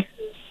Montgomery,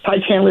 Ty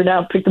Chandler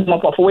now, picked them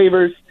up off of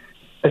waivers,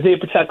 Isaiah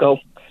Pacheco.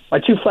 My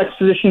 2 flex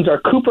positions are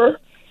Cooper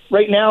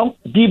right now,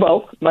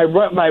 Debo. My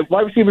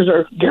wide receivers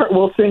are Garrett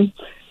Wilson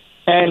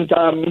and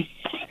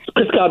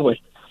Chris Godwin.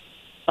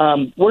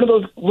 One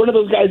of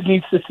those guys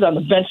needs to sit on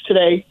the bench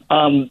today.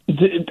 I'm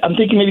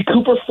thinking maybe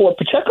Cooper for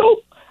Pacheco.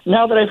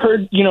 Now that I've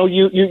heard,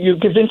 you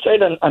give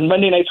insight on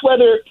Monday night's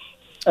weather,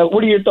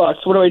 what are your thoughts?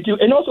 What do I do?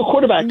 And also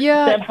quarterback,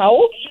 Sam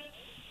Howell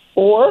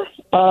or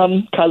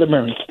Kyler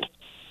Murray.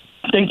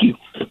 Thank you.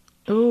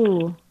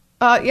 Ooh.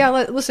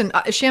 Listen,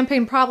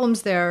 champagne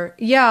problems there.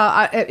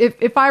 Yeah,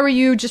 if I were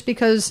you, just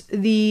because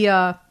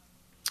the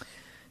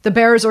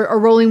Bears are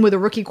rolling with a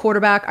rookie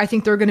quarterback, I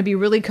think they're going to be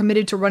really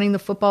committed to running the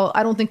football.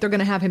 I don't think they're going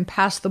to have him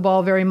pass the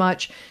ball very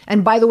much.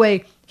 And by the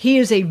way, he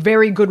is a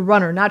very good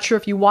runner. Not sure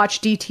if you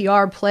watch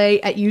DTR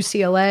play at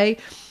UCLA,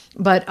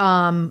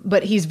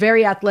 but he's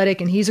very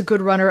athletic and he's a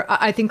good runner.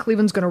 I think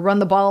Cleveland's going to run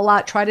the ball a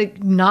lot, try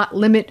to not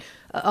limit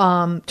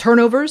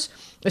turnovers,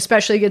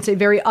 especially against a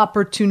very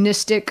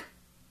opportunistic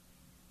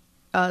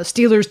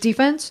Steelers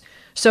defense.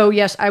 So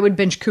yes, I would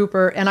bench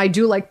Cooper, and I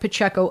do like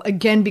Pacheco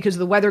again because of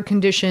the weather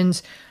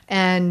conditions,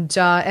 and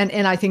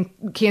I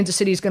think Kansas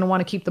City is going to want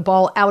to keep the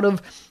ball out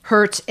of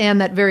Hurts and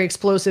that very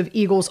explosive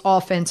Eagles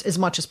offense as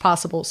much as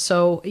possible.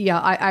 So yeah,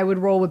 I would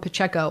roll with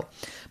Pacheco.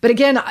 But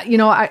again,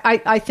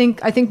 I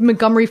think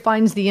Montgomery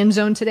finds the end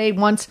zone today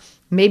once,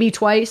 maybe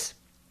twice.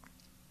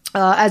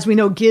 As we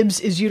know,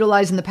 Gibbs is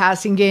utilized in the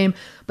passing game,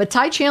 but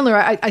Ty Chandler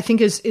I think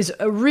is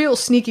a real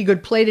sneaky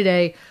good play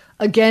today.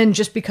 Again,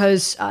 just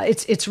because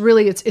it's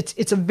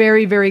a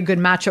very, very good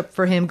matchup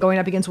for him going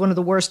up against one of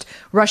the worst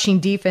rushing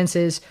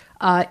defenses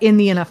in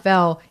the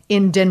NFL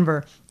in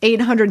Denver.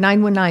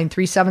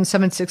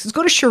 800-919-3776. Let's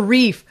go to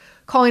Sharif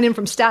calling in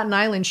from Staten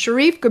Island.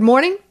 Sharif, good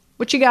morning.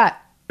 What you got?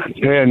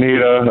 Hey,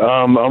 Anita.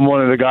 I'm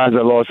one of the guys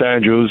at Los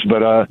Angeles,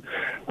 but I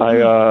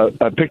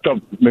picked up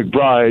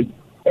McBride,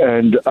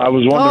 and I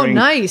was wondering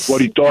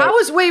what he thought. How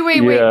was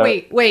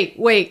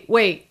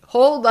wait.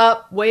 Hold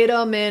up. Wait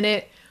a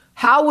minute.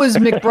 How was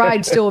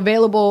McBride still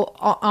available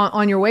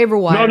on your waiver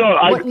wire?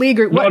 What league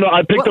are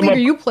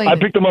you playing? I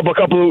picked him up a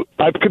couple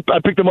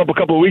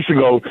of weeks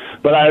ago,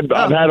 but I've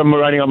had him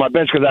running on my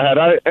bench because I had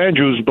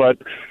Andrews. But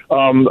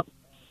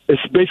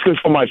it's basically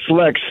for my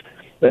flex,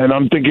 and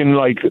I'm thinking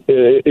like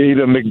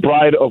either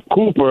McBride or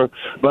Cooper.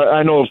 But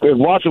I know if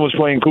Watson was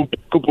playing,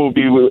 Cooper would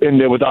be in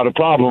there without a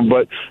problem.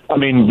 But I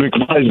mean,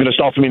 McBride is going to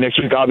start for me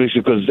next week, obviously,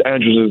 because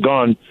Andrews is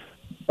gone.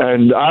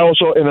 And I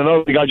also, in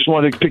another thing, I just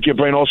wanted to pick your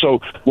brain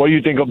also, what do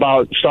you think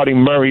about starting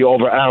Murray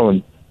over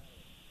Allen?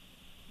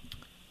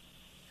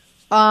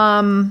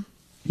 I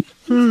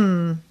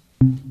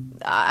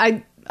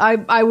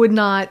would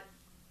not.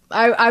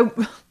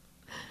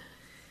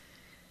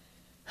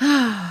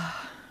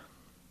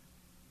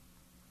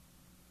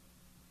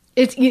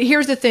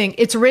 Here's the thing.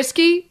 It's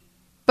risky,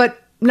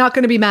 but not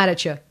going to be mad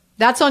at you.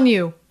 That's on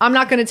you. I'm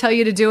not going to tell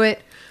you to do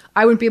it.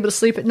 I wouldn't be able to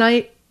sleep at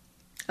night.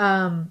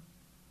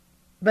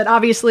 But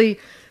obviously,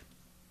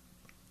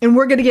 and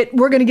we're gonna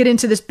get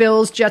into this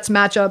Bills-Jets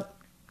matchup.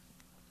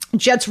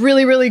 Jets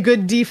really, really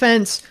good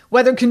defense.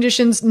 Weather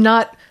conditions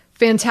not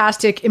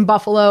fantastic in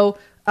Buffalo.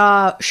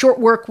 Short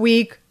work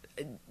week.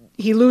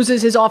 He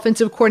loses his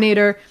offensive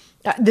coordinator.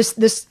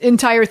 This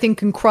entire thing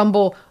can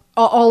crumble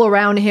all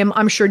around him.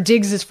 I'm sure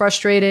Diggs is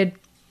frustrated.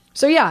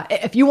 So yeah,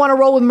 if you want to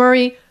roll with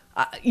Murray,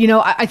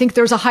 I think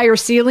there's a higher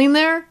ceiling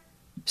there.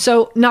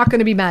 So not going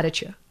to be mad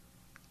at you.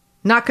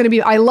 Not going to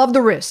be. I love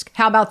the risk.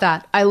 How about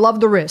that? I love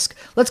the risk.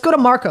 Let's go to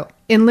Marco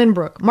in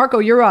Lynbrook. Marco,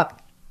 you're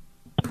up.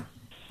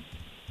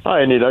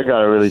 Hi, Anita. I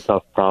got a really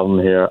tough problem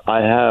here.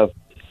 I have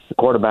the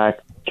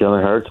quarterback,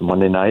 Jalen Hurts,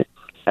 Monday night,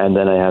 and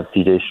then I have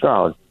C.J.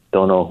 Stroud.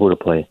 Don't know who to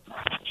play.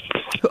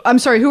 I'm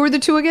sorry, who are the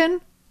two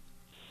again?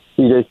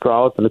 C.J.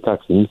 Stroud for the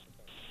Texans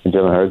and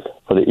Jalen Hurts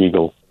for the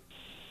Eagles.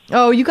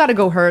 Oh, you got to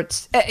go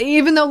Hurts.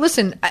 Even though,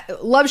 listen, I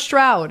love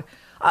Stroud.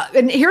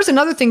 And here's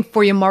another thing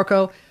for you,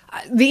 Marco.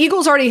 The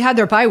Eagles already had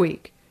their bye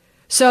week.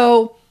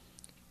 So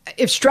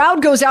if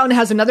Stroud goes out and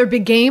has another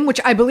big game,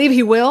 which I believe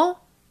he will,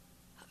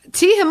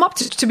 tee him up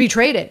to be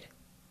traded.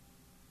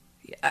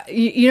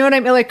 you know what I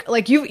mean?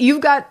 Like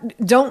you've got,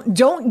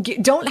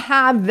 don't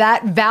have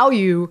that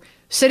value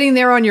sitting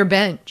there on your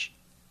bench,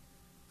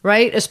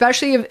 right?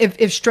 Especially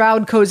if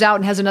Stroud goes out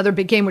and has another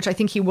big game, which I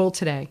think he will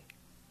today.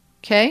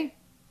 Okay.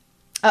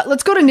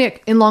 Let's go to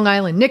Nick in Long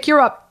Island. Nick, you're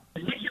up.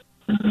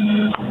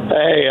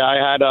 Hey,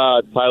 I had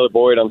Tyler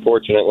Boyd,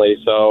 unfortunately,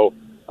 so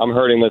I'm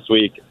hurting this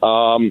week.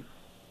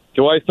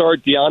 Do I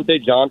start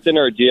Deontay Johnson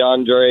or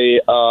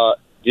Deontay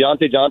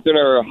Johnson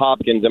or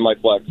Hopkins in my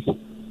flex?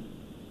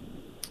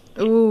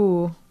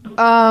 Ooh.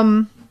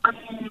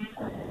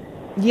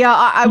 Yeah,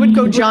 I would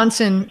go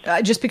Johnson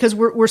just because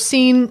we're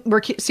seeing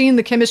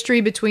the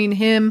chemistry between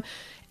him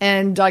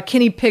and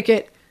Kenny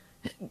Pickett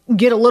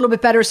get a little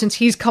bit better since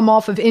he's come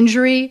off of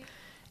injury,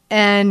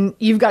 and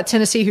you've got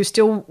Tennessee who's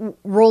still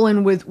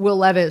rolling with Will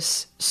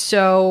Levis.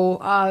 So,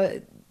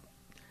 I'm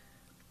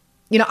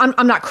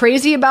not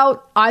crazy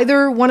about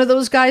either one of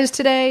those guys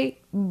today,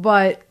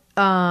 but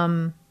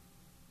I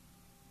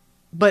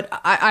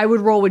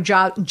would roll with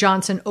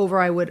Johnson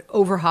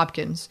over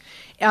Hopkins.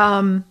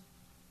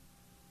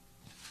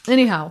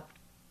 Anyhow.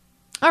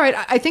 All right,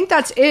 I think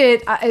that's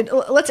it.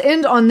 Let's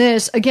end on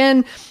this.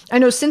 Again, I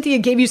know Cynthia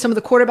gave you some of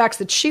the quarterbacks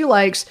that she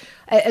likes,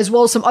 as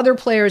well as some other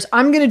players.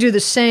 I'm going to do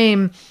the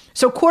same.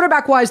 So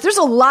quarterback-wise, there's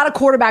a lot of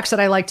quarterbacks that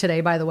I like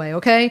today, by the way,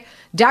 okay?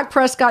 Dak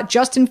Prescott,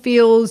 Justin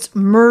Fields,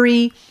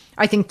 Murray.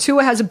 I think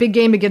Tua has a big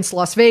game against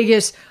Las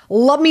Vegas.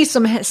 Love me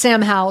some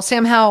Sam Howell.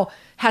 Sam Howell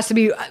has to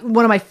be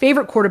one of my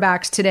favorite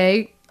quarterbacks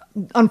today.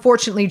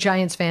 Unfortunately,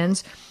 Giants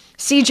fans.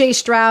 CJ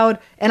Stroud,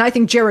 and I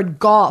think Jared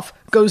Goff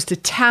goes to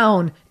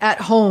town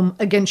at home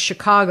against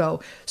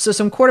Chicago. So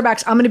some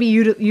quarterbacks I'm going to be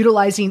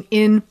utilizing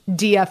in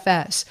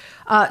DFS.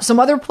 Some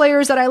other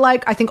players that I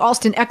like, I think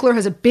Austin Eckler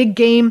has a big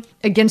game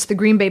against the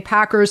Green Bay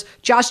Packers.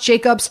 Josh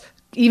Jacobs,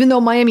 even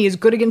though Miami is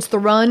good against the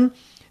run,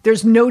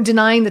 there's no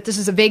denying that this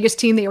is a Vegas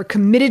team. They are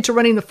committed to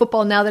running the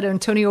football now that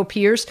Antonio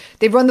Pierce.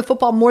 They've run the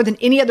football more than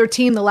any other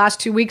team the last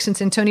 2 weeks since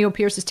Antonio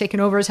Pierce has taken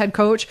over as head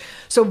coach.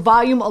 So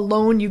volume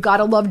alone, you got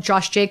to love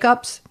Josh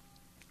Jacobs.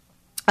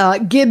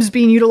 Gibbs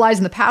being utilized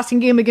in the passing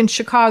game against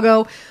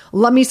Chicago.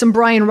 Love me some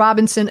Brian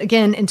Robinson.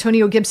 Again,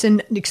 Antonio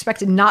Gibson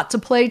expected not to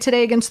play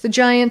today against the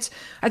Giants.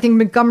 I think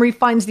Montgomery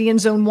finds the end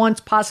zone once,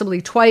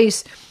 possibly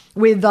twice.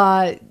 With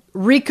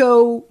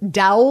Rico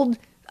Dowd,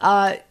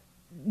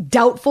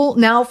 doubtful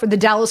now for the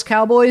Dallas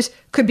Cowboys.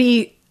 Could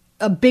be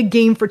a big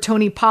game for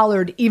Tony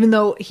Pollard, even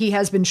though he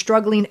has been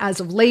struggling as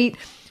of late.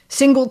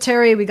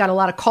 Singletary, we got a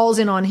lot of calls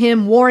in on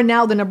him. Warren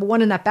now the number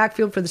one in that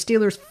backfield for the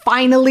Steelers.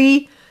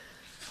 Finally.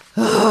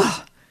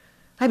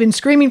 I've been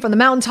screaming from the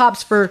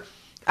mountaintops for,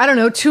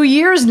 2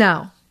 years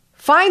now.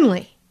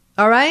 Finally.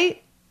 All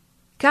right?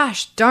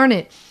 Gosh darn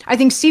it. I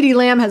think CeeDee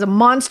Lamb has a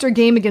monster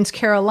game against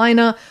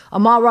Carolina.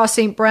 Amon-Ra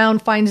St. Brown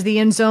finds the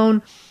end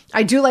zone.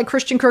 I do like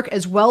Christian Kirk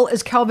as well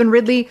as Calvin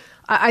Ridley.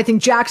 I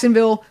think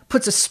Jacksonville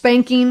puts a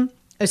spanking,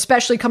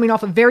 especially coming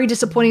off a very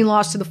disappointing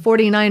loss to the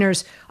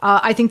 49ers.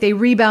 I think they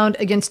rebound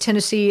against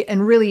Tennessee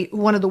and really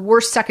one of the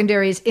worst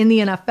secondaries in the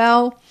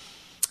NFL.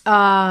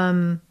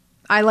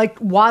 I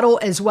like Waddle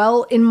as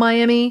well in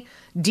Miami.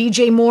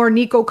 DJ Moore,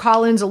 Nico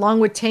Collins, along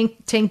with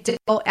Tank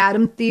Dell,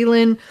 Adam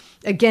Thielen.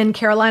 Again,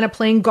 Carolina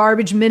playing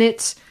garbage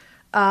minutes.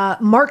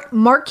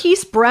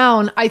 Marquise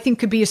Brown, I think,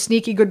 could be a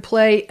sneaky good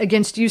play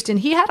against Houston.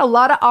 He had a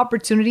lot of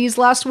opportunities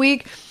last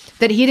week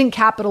that he didn't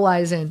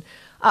capitalize in.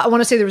 I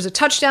want to say there was a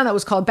touchdown that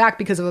was called back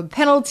because of a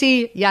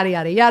penalty, yada,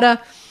 yada,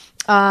 yada.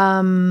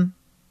 And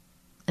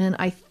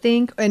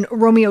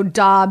Romeo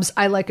Doubs,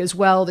 I like as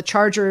well. The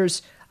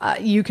Chargers,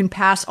 you can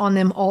pass on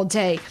them all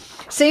day.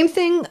 Same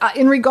thing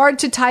in regard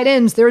to tight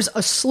ends. There's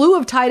a slew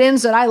of tight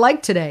ends that I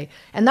like today,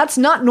 and that's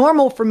not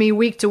normal for me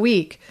week to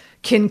week.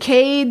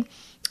 Kincaid,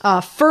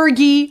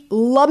 Fergie,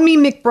 love me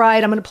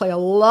McBride. I'm going to play a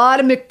lot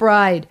of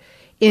McBride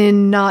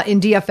in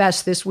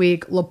DFS this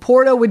week.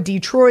 Laporta with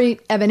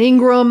Detroit, Evan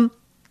Ingram,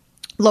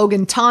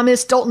 Logan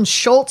Thomas, Dalton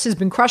Schultz has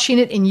been crushing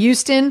it in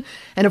Houston.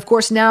 And of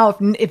course, now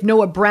if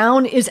Noah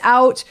Brown is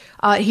out,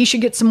 he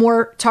should get some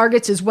more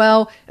targets as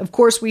well. Of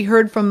course, we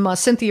heard from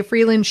Cynthia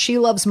Freeland. She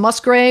loves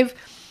Musgrave.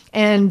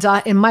 And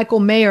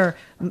Michael Mayer.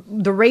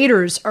 The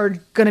Raiders are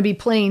going to be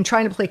trying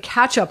to play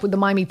catch up with the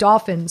Miami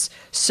Dolphins.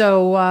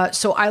 So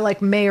I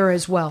like Mayer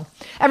as well.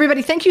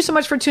 Everybody, thank you so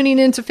much for tuning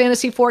in to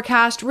Fantasy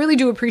Forecast. Really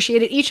do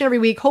appreciate it each and every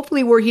week.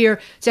 Hopefully we're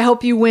here to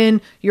help you win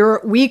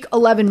your Week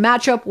 11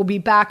 matchup. We'll be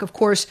back, of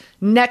course,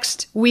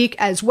 next week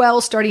as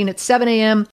well, starting at 7 a.m.